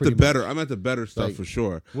yeah, I'm at the pretty better. much. I'm at the better stuff Like, for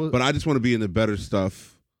sure. Well, But I just want to be in the better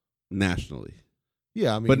stuff nationally.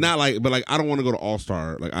 yeah, I mean, But not like, I don't want to go to All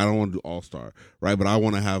Star. Like, I don't want to do All Star, right? But I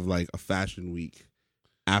want to have like a fashion week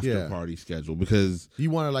after Yeah. party schedule because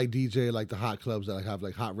you want to like DJ like the hot clubs that like have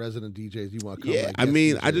like hot resident DJs. You want to come? yeah, like, I guest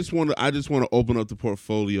mean, DJ. I just want to open up the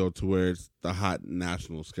portfolio to where it's the hot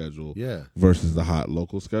national schedule yeah. versus the hot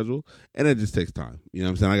local schedule, and it just takes time. You know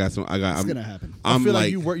what I'm saying? It's gonna happen. I I'm feel like,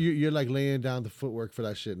 like you work. You're like laying down the footwork for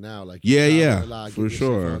that shit now. Like yeah, you yeah, travel a lot, get for your stuff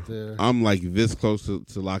sure. out there. I'm like this close to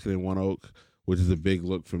locking in One Oak, which is a big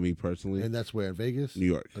look for me personally. And that's where in Vegas, New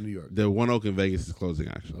York. New York. The One Oak in Vegas is closing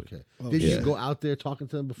actually. Okay. Oh, Did you yeah. go out there talking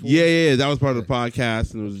to them before? Yeah, that was part of the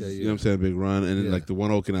podcast, and it was Okay, you know what I'm saying, a big run. And then Yeah. like the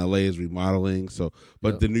One Oak in LA is remodeling. So,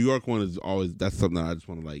 but Yep. the New York one is always that's something that I just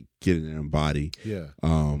want to like get in there and embody. Yeah.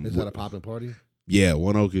 Is Is that a popping party? Yeah,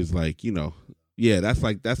 One Oak is like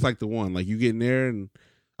that's like the one. Like you get in there and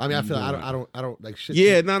I mean, I feel like Yeah. I don't like shit.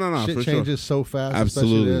 yeah, no, shit for sure. changes so fast.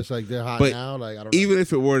 Absolutely. Especially this, like they're hot But now. Like I don't know. Even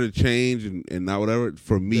if it were to change and not whatever,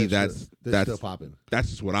 for me They're that's still popping. that's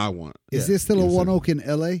just what I want. Is Yeah. there still a Yes, One sir. Oak in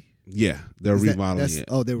L.A.? Yeah, they're Is that- remodeling that's- it.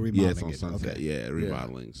 Oh, they're Yeah, remodeling it's on it. Sunset. Okay. Yeah,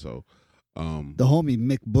 remodeling. So, The homie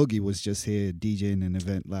Mick Boogie was just here DJing an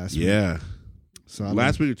event last week. yeah, So I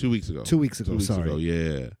last week or 2 weeks ago. 2 weeks ago. 2 weeks sorry. ago.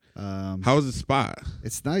 Yeah. Um, How was the spot?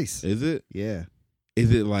 it's nice. Is it? Yeah.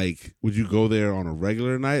 Is it like? Would you go there on a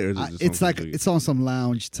regular night, or is it just It's like something it's on some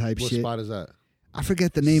lounge type What shit. spot is that? I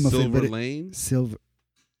forget the name of it, Silver but Lane? Silver.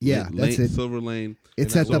 Yeah, Lane, that's it. Silver Lane.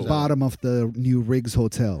 It's And at the that's- bottom of the new Riggs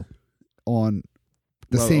Hotel, on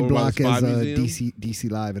the Well, same over by block the Spy as Museum? DC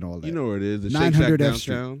Live and all that. You know where it is. The 900 Shake Shack F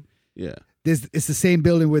Street. downtown. Yeah. It's the same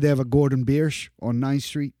building where they have a Gordon Biersch on 9th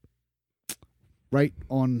Street, right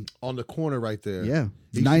on On the corner right there. yeah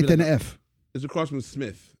It used to 9th be and like F, It's across from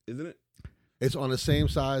Smith, isn't it? It's on the same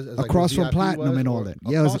size as like across the from VIP Platinum was, and all or that.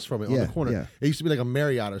 Yeah, across from it on yeah, the corner. Yeah. It used to be like a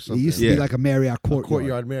Marriott or It something. used to Yeah. be like a Marriott A courtyard.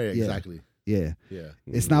 courtyard Marriott. Yeah. Exactly. Yeah, Yeah.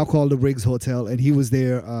 it's now called the Riggs Hotel, and he was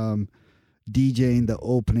there DJing the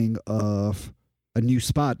opening of a new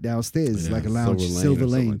spot downstairs, like a lounge, Silver or something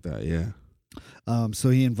Lane. like that. Yeah. So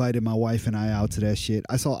he invited my wife and I out to that shit.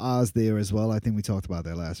 I saw Oz there as well. I think we talked about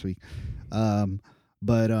that last week.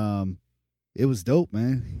 But it was dope,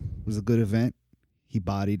 man. It was a good event. He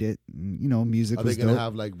bodied it. Music Are was they gonna dope.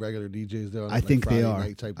 have like regular DJs there? On, I like, think they Friday are.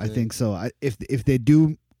 night type I thing? think so. If they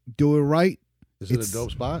do it right, Is it a it's-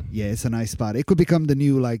 dope spot? yeah, it's a nice spot. It could become the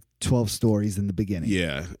new 12 stories in the beginning.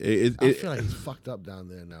 Yeah. I feel like it's fucked up down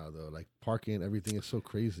there now, though. Like parking, everything is so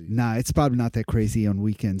crazy. Nah, it's probably not that crazy on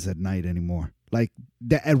weekends at night anymore. Like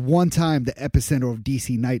at one time, the epicenter of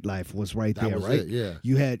DC nightlife was right That there, was right? it, yeah.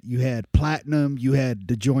 You had Platinum, you had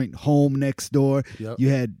the joint Home next door, Yep. you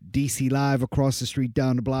had DC Live across the street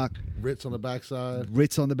down the block, Ritz on the backside.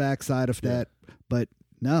 Ritz on the backside of that. But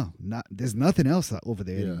no, there's nothing else over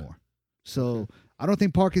there Yeah. anymore. So I don't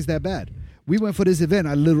think park is that bad. We went for this event.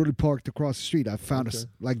 I literally parked across the street. I found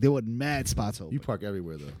there were mad spots open. You park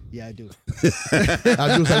everywhere, though. Yeah, I do.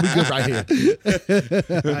 I was like, we good right here.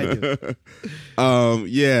 I do.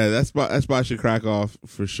 Yeah, that spot should crack off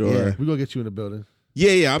for sure. Yeah, we're going to get you in the building.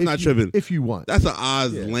 Yeah, I'm not tripping. If you want. That's an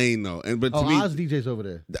Oz Yeah. lane though, but to Oh, me, Oz DJ's over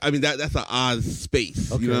there. I mean that's an Oz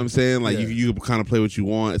space. Okay. You know what I'm saying? Like Yeah. you can kind of play what you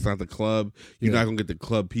want. It's not the club. You're Yeah. not gonna get the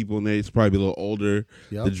club people in there. It's probably a little older.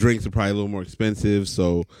 Yep. The drinks are probably a little more expensive.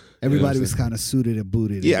 So Everybody you know was kind of suited and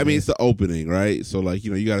booted. yeah, I mean it's the opening, right? So like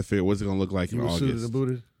you got to figure what's it gonna look like You in were suited August. and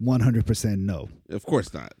booted? 100% no. Of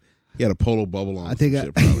course not. He had a polo bubble on. I think some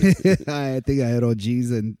shit, probably. I think I had on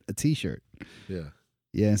jeans and a t-shirt. Yeah.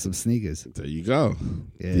 Yeah, and some sneakers. There you go.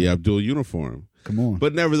 Yeah. The Abdul uniform. Come on.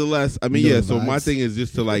 But nevertheless, I mean, You know yeah. the So my vibes. thing is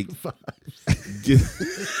just to like get.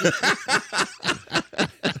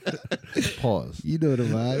 Pause. You know the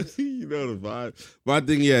vibes. You know the vibe. My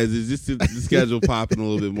thing, yeah, is just to, the schedule popping a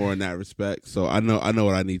little bit more in that respect. So I know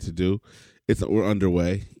what I need to do. We're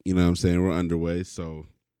underway. You know what I'm saying? We're underway. So,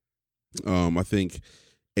 I think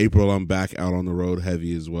April I'm back out on the road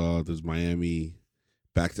heavy as well. There's Miami,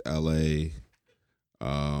 back to LA,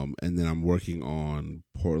 and then I'm working on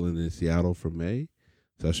Portland and Seattle for May.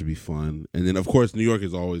 So that should be fun. And then of course New York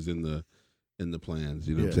is always in the plans.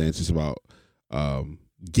 You know what I'm saying? It's just about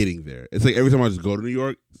getting there. It's like every time I just go to New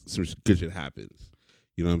York, some good shit happens.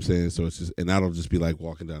 You know what I'm saying? So it's just, and that'll just be like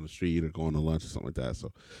walking down the street or going to lunch or something like that.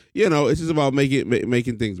 So, it's just about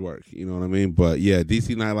making things work. You know what I mean? But yeah,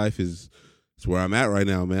 DC nightlife is where I'm at right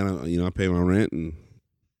now, man. I pay my rent and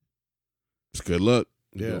it's good luck.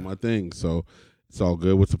 I'm doing my thing. So it's all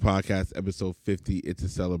good. What's the podcast? Episode 50. It's a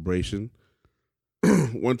celebration.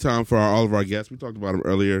 One time for all of our guests, we talked about him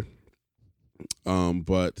earlier.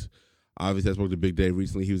 But obviously I spoke to Big Dave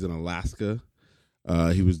recently. He was in Alaska.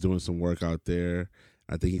 He was doing some work out there.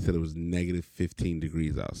 I think he said it was negative 15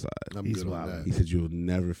 degrees outside. I'm He's good on wild. that. He said you've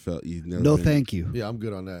never No, thank you. Yeah, I'm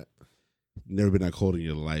good on that. never been that cold in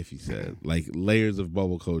your life. He said like layers of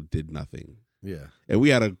bubble coat did nothing. Yeah. And we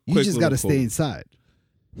had a You quick just got got to stay inside.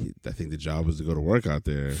 I think the job was to go to work out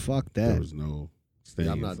there. Fuck There that. was no staying.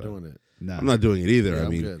 Yeah, I'm not inside. doing it. Nah. I'm not doing it either. Yeah, I I'm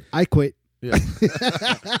mean, good. I quit. Yeah.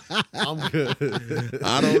 I'm good.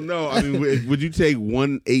 I don't know. I mean, would you take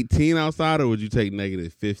 118 outside or would you take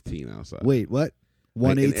negative 15 outside? Wait, what?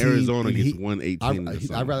 Like in 118 Arizona in gets heat? 118. in the I'd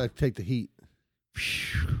summer. rather take the heat.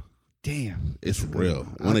 Damn. It's That's a real. good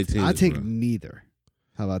one. 118 I is take real. neither.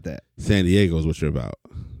 How about that? San Diego is what you're about.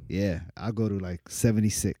 Yeah, I'll go to like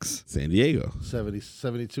 76. San Diego.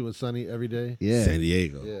 72 and sunny every day. Yeah. San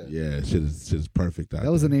Diego. Yeah. Yeah, shit is perfect out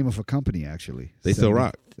That was there. the name of a company, actually. They still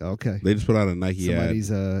rock. Okay. They just put out a Nike ad.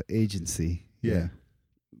 Somebody's agency. Yeah.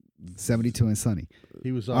 72 and Sunny.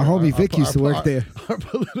 He was Our homie Vic used to work there. Our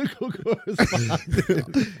political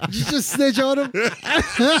correspondent. Did you just snitch on him?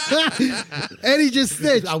 Eddie just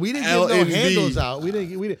snitched. We didn't give no LNB. handles out. We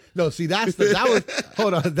didn't. No, see, that was.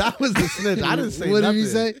 Hold on, that was the snitch. I didn't say What nothing. did he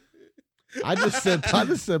say? I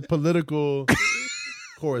just said political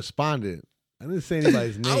correspondent. I didn't say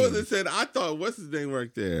anybody's name. I would have said, I thought, what's his name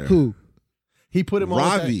worked there? Who? He put him on. with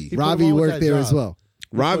that- Robbie. he put him Robbie on with worked that there job. as well.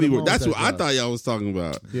 Robbie, him on that's with what that I job. thought y'all was talking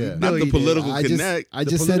about. Yeah. Not No, the he didn't. political I just- connect. I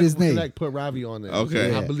The just said his Political name. Connect put Robbie on there.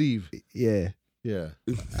 Okay. I believe. Yeah. Yeah.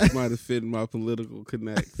 Might have fit in my political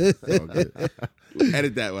connect. It's all good.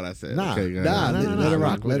 Edit that what I said. Nah. Okay, go Nah, ahead. let it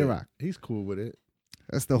rock. He's Let it with rock. He's cool with it.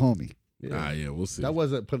 That's the homie. Yeah. Yeah, we'll see. That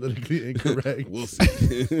wasn't politically incorrect. We'll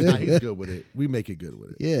see. Nah, he's good with it. We make it good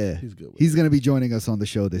with it. Yeah. He's good with He's going to be joining us on the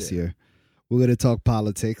show this Yeah. year. We're going to talk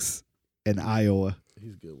politics and Iowa. it.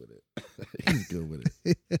 He's good with it. He's good with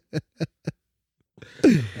it.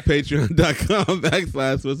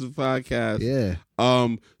 Patreon.com/What's the Podcast. Yeah.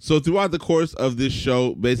 So throughout the course of this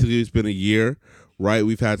show, basically it's been a year right?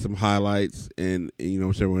 We've had some highlights, and you know,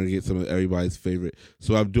 I'm sure we're gonna get some of everybody's favorite.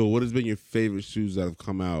 So, Abdul, what has been your favorite shoes that have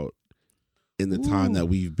come out in the time that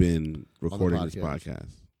we've been recording this podcast?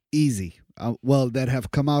 Easy. Well, that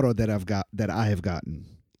have come out or that I have gotten.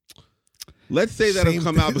 Let's say that have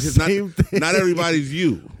come out because not everybody's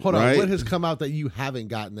you. Hold right? on, what has come out that you haven't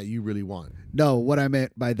gotten that you really want? No, what I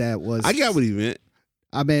meant by that was I got what he meant.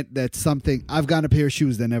 I meant that something I've gotten a pair of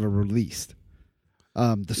shoes that never released.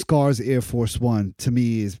 The Scars Air Force One to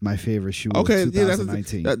me is my favorite shoe. Okay, of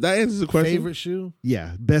 2019. that answers the question. Favorite shoe?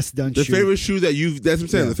 Yeah, best done The shoe. favorite shoe that you've. That's what I'm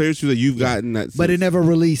saying. Yeah. The favorite shoe that you've gotten. But it never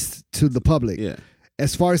released to the public. Yeah.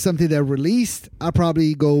 As far as something that released, I'll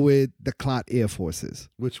probably go with the Clot Air Forces.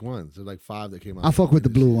 Which ones? There's like 5 that came out. I fuck with the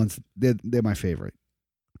blue ones. They're my favorite.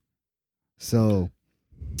 So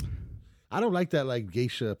I don't like that like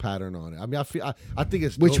geisha pattern on it. I mean, I think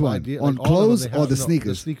it's Which dope one? idea. On Like, all of them, clothes they or the no, sneakers?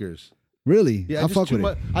 The sneakers. really, Yeah, I just fuck too with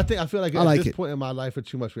much. it. I feel like I at like this it. point in my life, it's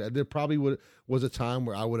too much. There probably was a time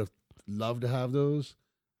where I would have loved to have those.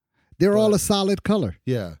 They're all but- a solid color.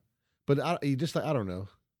 Yeah, but I don't know.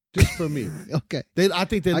 Just for me, Okay. I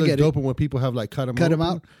think they I look get it. doper when people have like cut them Cut 'em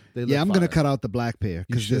open. out? They Yeah, look I'm gonna fire. cut out the black pair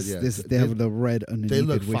because You should, they They- have the red underneath. They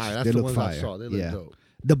look it, which fire. That's they the look ones fire. I saw. They look yeah. dope.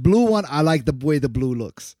 The blue one, I like the way the blue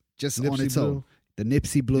looks, just on Nipsey its blue? own. The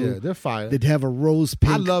Nipsey blue. Yeah, they're fire. They'd have a rose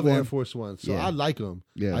pink. I love one. Air Force Ones, so Yeah. I like them.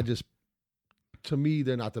 Yeah. I just, to me,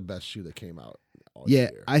 they're not the best shoe that came out. All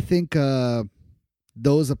Yeah, year. I think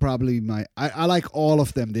those are probably my. I like all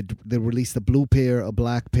of them. They released a blue pair, a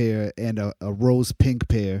black pair, and a rose pink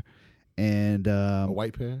pair, and a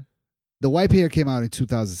white pair. the white pair came out in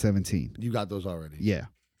 2017. You got those already. Yeah,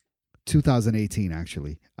 2018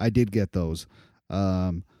 actually. I did get those,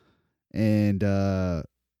 and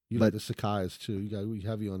You but- like the Sakai's too. You got we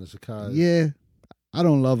heavy on the Sakai's. yeah, I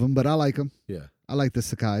don't love them, but I like them. Yeah. I like the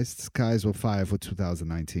Sakai's. The Sakai's were fire for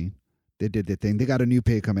 2019. They did their thing. They got a new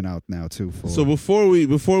pair coming out now too. So before we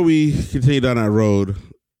continue down that road,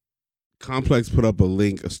 Complex put up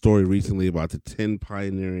a story recently about the 10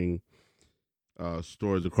 pioneering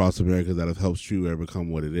stores across America that have helped streetwear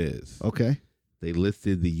become what it is. Okay. They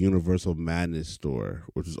listed the Universal Madness store,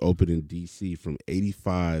 which was opened in D.C. from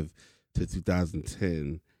 85 to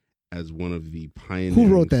 2010 as one of the pioneers. Who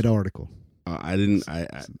wrote that article? I didn't.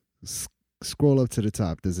 Scroll up to the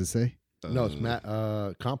top. Does it say? No, it's Matt.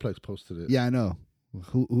 Complex posted it. Yeah, I know.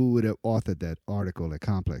 Who would have authored that article at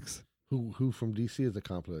Complex? Who from DC is the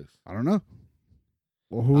Complex? I don't know.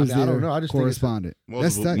 Or who is I their don't know. I just think it's- correspondent?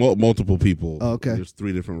 Multiple people. Oh, okay. There's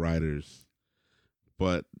 3 different writers.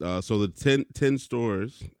 But so the 10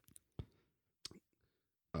 stores,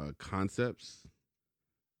 Concepts,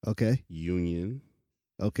 Okay. Union,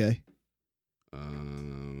 Okay.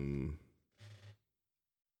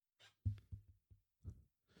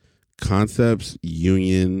 Concepts,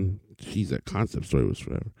 Union. Jeez, that Concept story was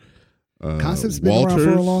forever. Concept's been around for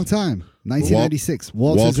a long time. 1996.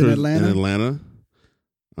 Walters in Atlanta.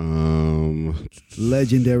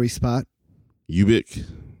 Legendary spot. Ubik.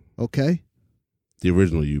 Okay. The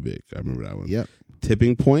original Ubik. I remember that one. Yep.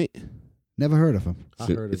 Tipping Point. Never heard of him.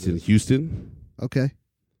 It's in Houston. Okay.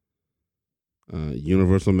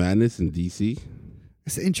 Universal Madness in DC.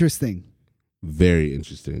 It's interesting. Very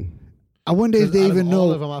interesting. I wonder if they even all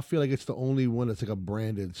know. of them. I feel like it's the only one that's like a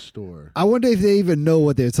branded store. I wonder if they even know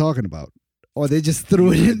what they're talking about, or they just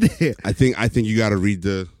threw it in there. I think you got to read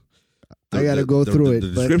the. I got to go through it. The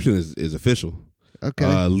but- description is official.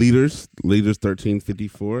 okay. Leaders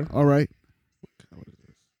 1354. All right.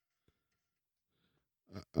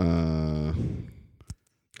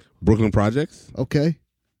 Brooklyn Projects. Okay.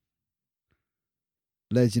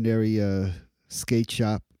 Legendary skate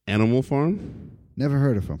shop. Animal Farm. Never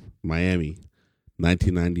heard of him. Miami,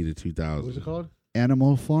 1990 to 2000. What's it called?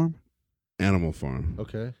 Animal Farm. Animal Farm.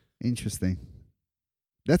 Okay. Interesting.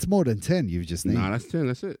 That's more than 10 you just named. Nah, that's 10.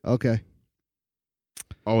 That's it. Okay.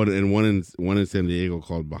 Oh, and one in San Diego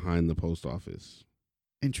called Behind the Post Office.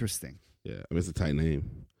 Interesting. Yeah, I mean, it's a tight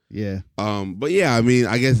name. Yeah. But yeah, I mean,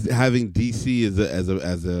 I guess having DC as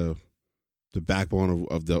the backbone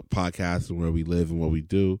of the podcast and where we live and what we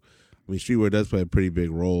do. I mean, streetwear does play a pretty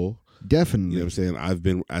big role. Definitely. You know what I'm saying? I've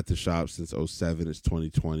been at the shop since 2007. It's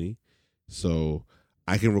 2020. So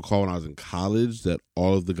I can recall when I was in college that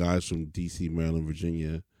all of the guys from DC, Maryland,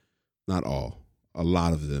 Virginia, not all, a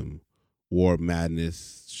lot of them wore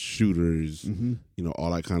Madness, shooters, Mhm. you know,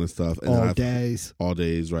 all that kind of stuff. And All days. All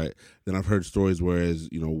days, right. Then I've heard stories whereas,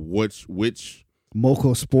 you know, which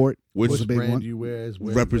Moco Sport was Which a big brand one. you wear is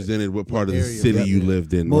where represented what part of the area, city yeah. you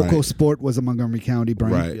lived in. Moco right. Sport was a Montgomery County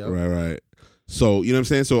brand. Right, Yep. right. So, you know what I'm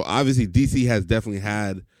saying? So, obviously, DC has definitely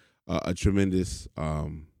had a tremendous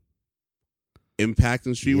impact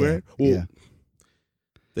in streetwear. Yeah, Well, yeah.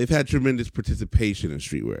 they've had tremendous participation in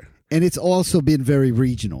streetwear. And it's also been very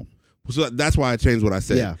regional. So that's why I changed what I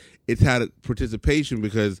said. Yeah. It's had participation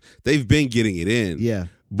because they've been getting it in. Yeah.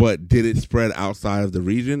 But did it spread outside of the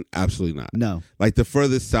region? Absolutely not. No. Like the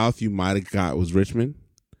furthest south you might have got was Richmond.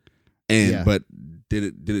 And Yeah. but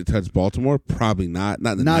did it touch Baltimore? Probably not.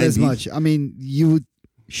 Not in the Not 90s. as much. I mean,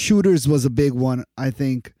 Shooters was a big one, I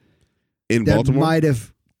think. In That Baltimore. might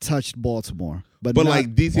have touched Baltimore. But But not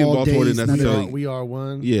like DC and all Baltimore days, didn't none of necessarily. that. We Are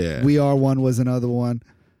One. Yeah. We Are One was another one.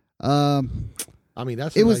 I mean,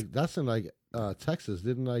 It in was- Texas.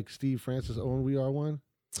 Didn't like Steve Francis own We Are One?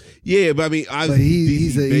 Yeah, but I mean, But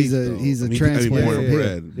he's a transplant born from and here.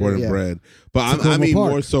 bred, born and Yeah. bred. But Tacoma I mean, Park.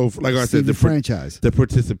 more so, like I said, Stevie franchise. the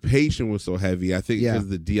participation was so heavy. I think Yeah. because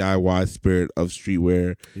the DIY spirit of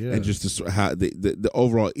streetwear Yeah. and just how the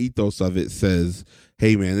overall ethos of it says,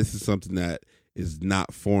 "Hey, man, this is something that is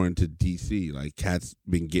not foreign to DC. Like, cats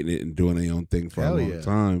been getting it and doing their own thing for Hell a long yeah.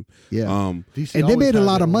 time." Yeah. DC And they always made a had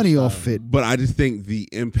lot their of own money style. off it. But I just think the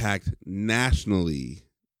impact nationally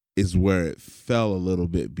is where it fell a little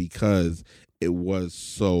bit because it was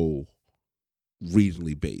so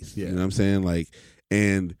regionally based. Yeah. You know what I'm saying? Like,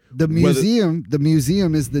 and The whether-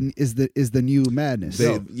 museum is the new madness. They-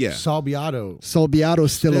 No, yeah. Sal Beato. So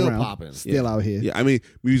Beato's still around. popping. Still out here. Yeah, I mean,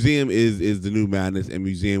 museum is the new madness, and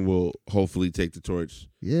museum will hopefully take the torch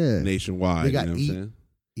Yeah. nationwide. They got you know what Eat. I'm saying?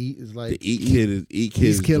 Eat is The like Eat Kid is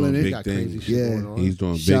he's killing doing it. big got crazy things. shit Yeah. going on He's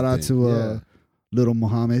doing Shout big out things. to Yeah. Little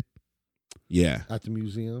Muhammad. Yeah, at the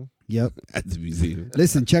museum. Yep. at the museum.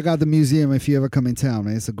 Listen, check out the museum if you ever come in town,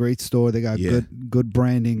 man. It's a great store. They got Yeah. good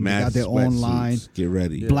branding. Mass they got their own line. sweatsuits. Get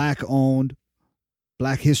ready. Yeah. Black owned.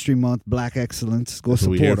 Black History Month, Black Excellence. Go That's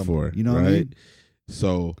what we're support here them. for. You know right? what I mean?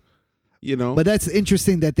 So, you know, But that's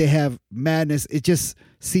interesting that they have madness. It just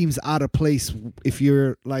seems out of place if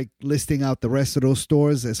you're like listing out the rest of those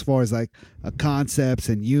stores as far as like Concepts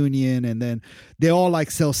and Union, and then they all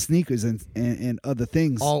like sell sneakers and other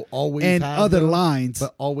things Always and have, other though, lines.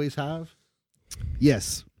 but always have.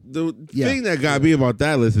 Yes. the Yeah. thing that got me about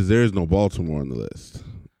that list is there is no Baltimore on the list,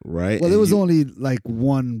 right? Well, And there was you- only like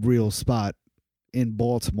one real spot in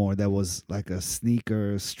Baltimore that was like a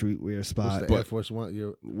sneaker streetwear What's spot. the Air Force One?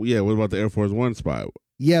 yeah. What about the Air Force One spot?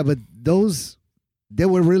 Yeah, but those they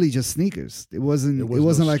were really just sneakers. It wasn't. It It, was no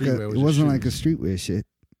wasn't like streetwear, a. it It was wasn't just like a shoes. streetwear shit.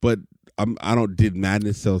 But I don't. Did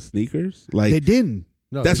Madness sell sneakers? Like They didn't,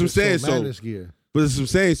 No, That's they what I'm saying, just sold so- Madness gear. But that's what I'm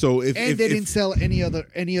saying. So if and they didn't sell any other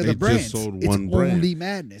They just brands. sold It's one brand. only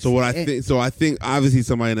Madness. so what I And- think. So I think obviously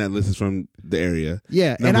somebody in that list is from the area,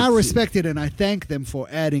 Yeah, and Number I two. respect it, and I thank them for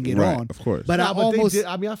adding it right? on. Of course. But I Nah, but almost. they did,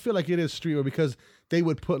 I mean, I feel like it is streetwear because they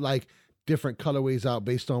would put like different colorways out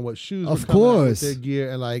based on what shoes. Of were coming out with course. their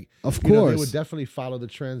gear, and like Of you know, they course. would definitely follow the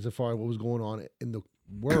trends as far as what was going on in the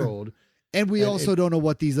world. And we And also it- don't know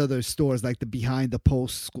what these other stores, like the Behind the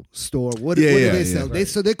Post store, what Yeah, do yeah, they yeah, sell? right.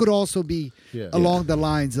 So they could also be Yeah, along the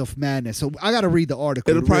lines of Madness. So I got to read the article.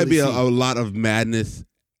 It'll to probably be really a lot of Madness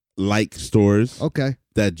like stores see. Okay.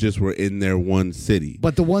 that just were in their one city.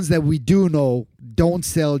 But the ones that we do know don't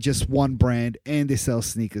sell just one brand, and they sell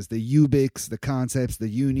sneakers. The Ubix, the Concepts, the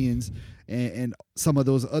Unions, and some of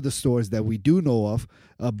those other stores that we do know of.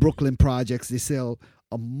 Brooklyn Projects, they sell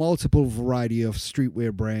a multiple variety of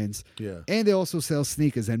streetwear brands, yeah. and they also sell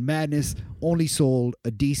sneakers. And Madness only sold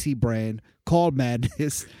a DC brand called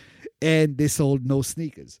Madness, and they sold no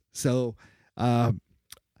sneakers. So, That's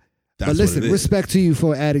but what listen, it is. respect to you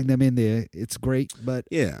for adding them in there. It's great, but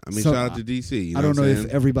Yeah, I mean, So, shout out to DC. You know I don't know what I'm if saying?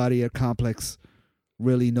 everybody at Complex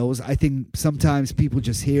really knows. I think sometimes people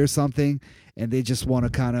just hear something and they just want to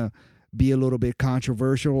kind of be a little bit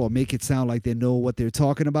controversial or make it sound like they know what they're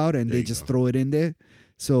talking about, and There they you just go. throw it in there.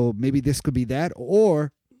 So maybe this could be that,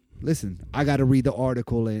 or listen, I got to read the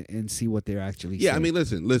article and see what they're actually Yeah, I saying. mean,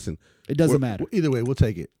 listen. It doesn't we're- matter. Either way, we'll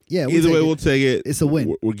take it. Yeah, Either way, take we'll it. take it. It's a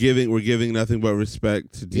win. We're giving nothing but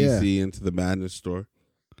respect to DC and to the Madness store,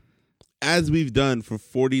 as we've done for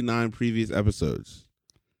 49 previous episodes.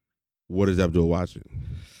 What is Abdul watching?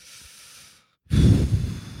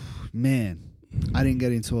 Man, I didn't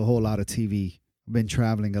get into a whole lot of TV. I've been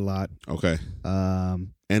traveling a lot. Okay,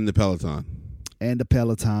 Um, and the Peloton. and the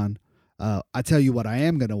Peloton. I tell you what I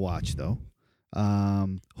am gonna watch though.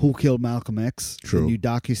 Who Killed Malcolm X? True. The new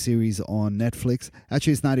docuseries on Netflix.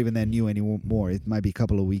 Actually, it's not even that new anymore. It might be a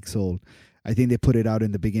couple of weeks old. I think they put it out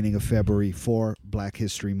in the beginning of February for Black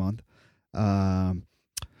History Month.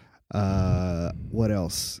 What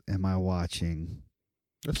else am I watching?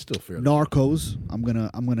 That's still fair. Narcos. I'm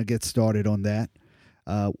gonna get started on that.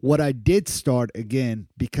 What I did start again,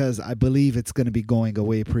 because I believe it's gonna be going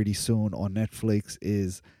away pretty soon on Netflix,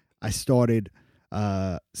 is I started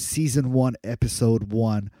season 1, episode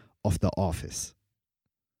 1 of The Office.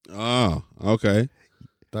 Oh, okay.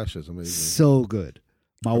 That shit's amazing. So good.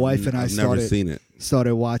 My wife and I I've never started seen it.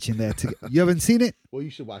 started watching that together. You haven't seen it? Well,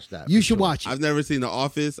 you should watch that. You for should sure. watch it. I've never seen The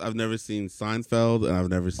Office. I've never seen Seinfeld, and I've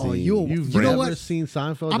never seen. You've You know never what? seen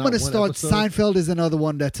Seinfeld? I'm Not going to one start. episode? Seinfeld is another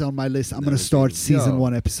one that's on my list. I'm going Never to start seen season Yo.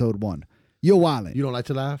 1, episode 1. You're wildin'. You don't like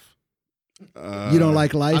to laugh? You don't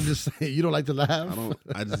like life? I'm just saying, you don't like to laugh?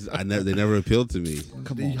 I don't. I never. They never appealed to me.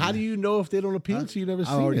 Come on. How do man. you know if they don't appeal to you? Never I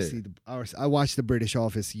seen already it. see I watched the British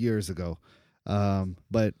Office years ago.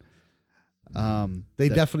 But They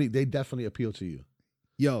definitely appeal to you.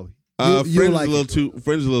 yo, Friends you is like a little too.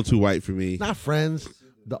 Friends is a little too white for me. Not Friends,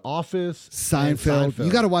 The Office, and Seinfeld.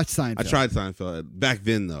 You got to watch Seinfeld. I tried Seinfeld back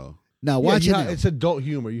then though. Now Yeah, watch you it ha- now. It's adult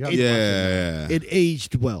humor. You have to watch it. Yeah. It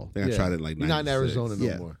aged well. I think I tried it in like You're not in 96. Arizona no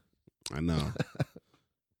Yeah. more. I know.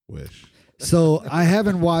 Wish. So I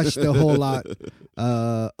haven't watched a whole lot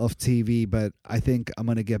of TV, but I think I'm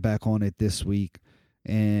gonna get back on it this week,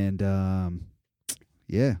 and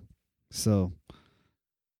yeah. So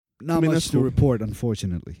not I mean, much that's to cool. report,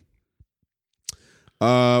 unfortunately.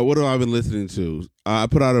 What have I been listening to? I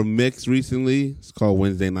put out a mix recently. It's called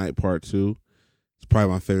Wednesday Night Part 2. It's probably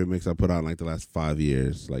my favorite mix I put out in like the last 5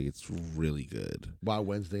 years. Like it's really good. Why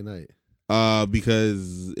Wednesday night?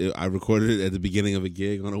 Because I recorded it at the beginning of a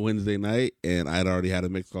gig on a Wednesday night, and I had already had a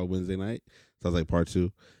mix called Wednesday Night. So I was like Part 2,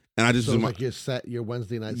 and I just So was it's my, like your set, your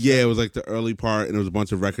Wednesday night. yeah, set. it was like the early part, and there was a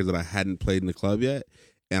bunch of records that I hadn't played in the club yet,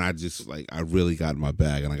 and I just like I really got in my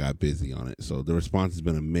bag and I got busy on it. So the response has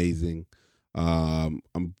been amazing. I'm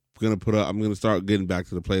gonna start getting back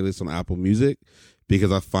to the playlist on Apple Music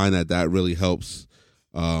because I find that really helps.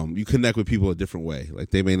 You connect with people a different way.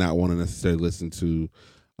 Like they may not want to necessarily listen to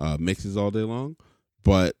mixes all day long,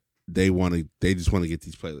 but they just want to get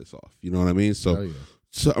these playlists off. You know what I mean? So. Oh, yeah.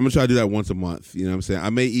 So I'm gonna try to do that once a month. You know what I'm saying? I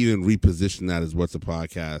may even reposition that as What's a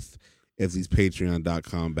Podcast if these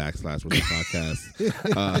patreon.com/What's a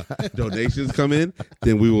Podcast donations come in,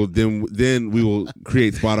 then we will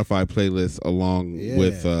create Spotify playlists along Yeah.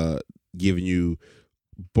 with giving you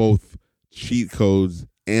both cheat codes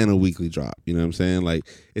and a weekly drop. You know what I'm saying? Like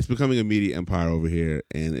it's becoming a media empire over here,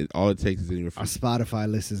 and all it takes is anywhere Our from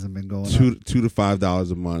Spotify listens have been going $2 up. to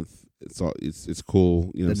 $5 a month. It's cool.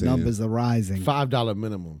 You know what The I'm saying? numbers are rising. $5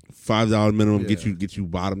 minimum. $5 minimum Yeah. get you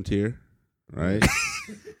bottom tier, right?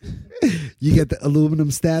 You get the aluminum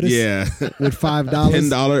status Yeah. with $5.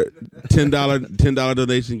 $10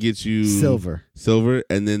 donation gets you silver,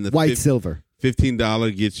 and then the White silver.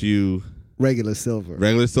 $15 gets you Regular silver.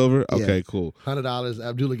 regular silver. Yeah. Okay, cool. $100.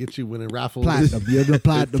 Abdullah gets you winning raffles. Platinum. You're the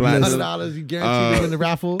platinum. Platinum. list. $100. You guarantee to win the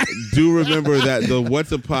raffle. Do remember that the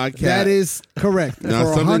What's a Podcast? That is correct. Now,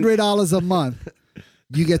 For something- $100 a month,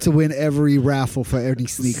 you get to win every raffle for any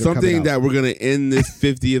sneaker. something coming out. that we're gonna end this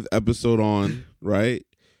 50th episode on. Right,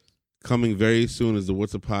 coming very soon is the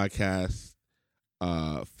What's a Podcast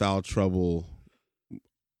Foul Trouble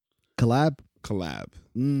collab.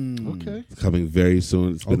 Okay. It's coming very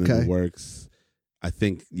soon. It's been in Okay. the works. I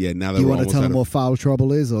think, yeah, now that Do you we're want to almost tell at them a- what foul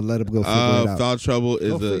trouble is, or let them go figure it out? Foul Trouble is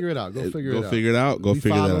Go a figure it out. Go figure it out. figure it out. Go We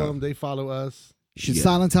figure follow that out. them. They follow us. Should yeah.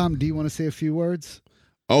 Silent Tom? Do you want to say a few words?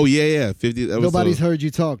 Oh yeah. 50th episode. Nobody's heard you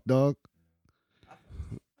talk, dog.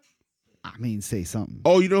 I mean, say something.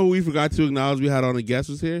 Oh, you know who we forgot to acknowledge? We had on a guest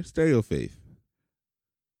was here. Stereo Faith.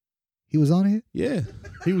 He was on here. Yeah.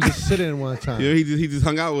 He was just sitting one time. You know, he just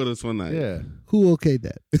hung out with us one night. Yeah. Who okayed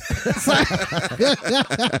that?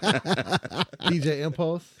 DJ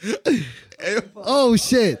Impulse. Oh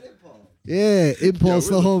shit! Yeah, Impulse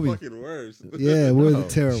the homie. Fucking worst. Yeah, we're No. the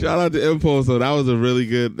terrible. Shout out to Impulse. So that was a really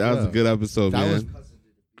good. That was a Yeah. good episode, That man.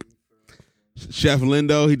 Chef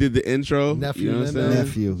Lindo, he did the intro. Nephew you know what I'm Lindo. saying?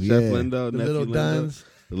 Nephew, Chef yeah. Lindo, The nephew Little Lindo, Duns.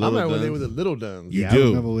 the I Little remember when they Duns. were the Little Duns. You Yeah, I do.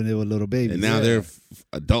 remember when they were little babies. And now Yeah. they're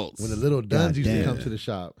adults. When the Little Duns used to damn. come to the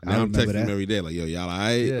shop. I Now I'm remember texting that. them every day, like, yo, y'all all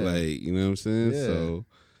right? Yeah. Like, you know what I'm saying? Yeah. So,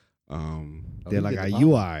 They're we like, get "Are the you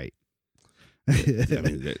pop. all right?" I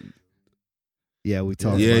mean, that- Yeah, we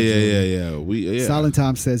talked. yeah, about you. yeah. Silent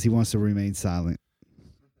Tom says he wants to remain silent.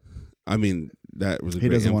 I mean, that was a He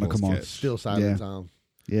great doesn't wanna impulse come on. catch. Still Silent Yeah. Tom.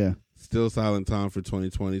 Yeah. Still Silent Time for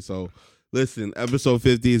 2020. So, listen, episode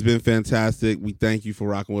 50 has been fantastic. We thank you for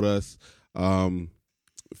rocking with us.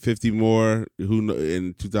 50 more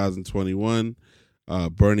in 2021.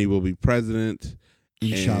 Bernie will be president.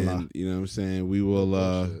 Inshallah. And, you know what I'm saying? We will,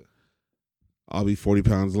 Bullshit. I'll be 40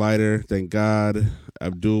 pounds lighter. Thank God.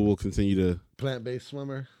 Abdul will continue to Plant-based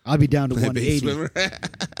swimmer. I'll be down to plant-based 180.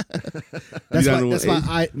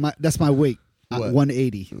 swimmer. That's my weight. What?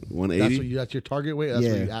 180. 180. That's your target weight? That's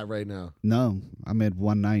where Yeah. you're at right now. No, I'm at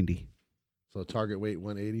 190. So target weight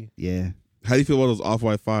 180. Yeah. How do you feel about those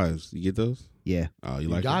Off-White 5s? You get those? Yeah. Oh, you You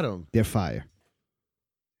like got them? them. They're fire.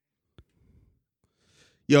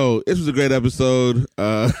 Yo, this was a great episode.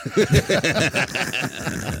 Remember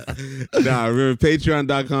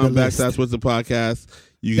patreon.com/what's the podcast.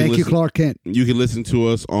 Thank you, Clark Kent. You can listen to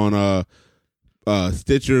us on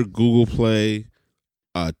Stitcher, Google Play,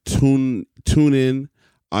 TuneIn,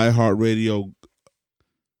 iHeartRadio,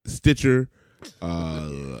 Stitcher,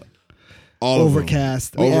 all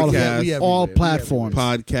Overcast. of them. All platforms.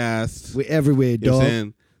 Podcasts. We're everywhere, You know what I'm dog.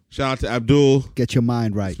 saying? Shout out to Abdul. Get your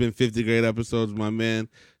mind right. It's been 50 great episodes, my man.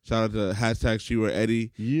 Shout out to hashtag Streetwear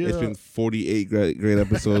Eddie. Yeah. It's been 48 great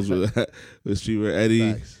episodes with Streetwear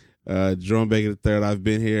Eddie. Facts. Jerome Baker III, I've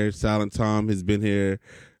been here. Silent Tom has been here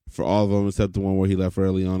for all of them except the one where he left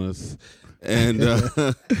early on us. And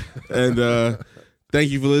thank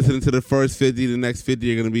you for listening to the first 50. The next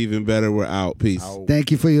 50 are going to be even better. We're out. Peace. Ow.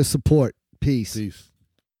 Thank you for your support. Peace. Peace.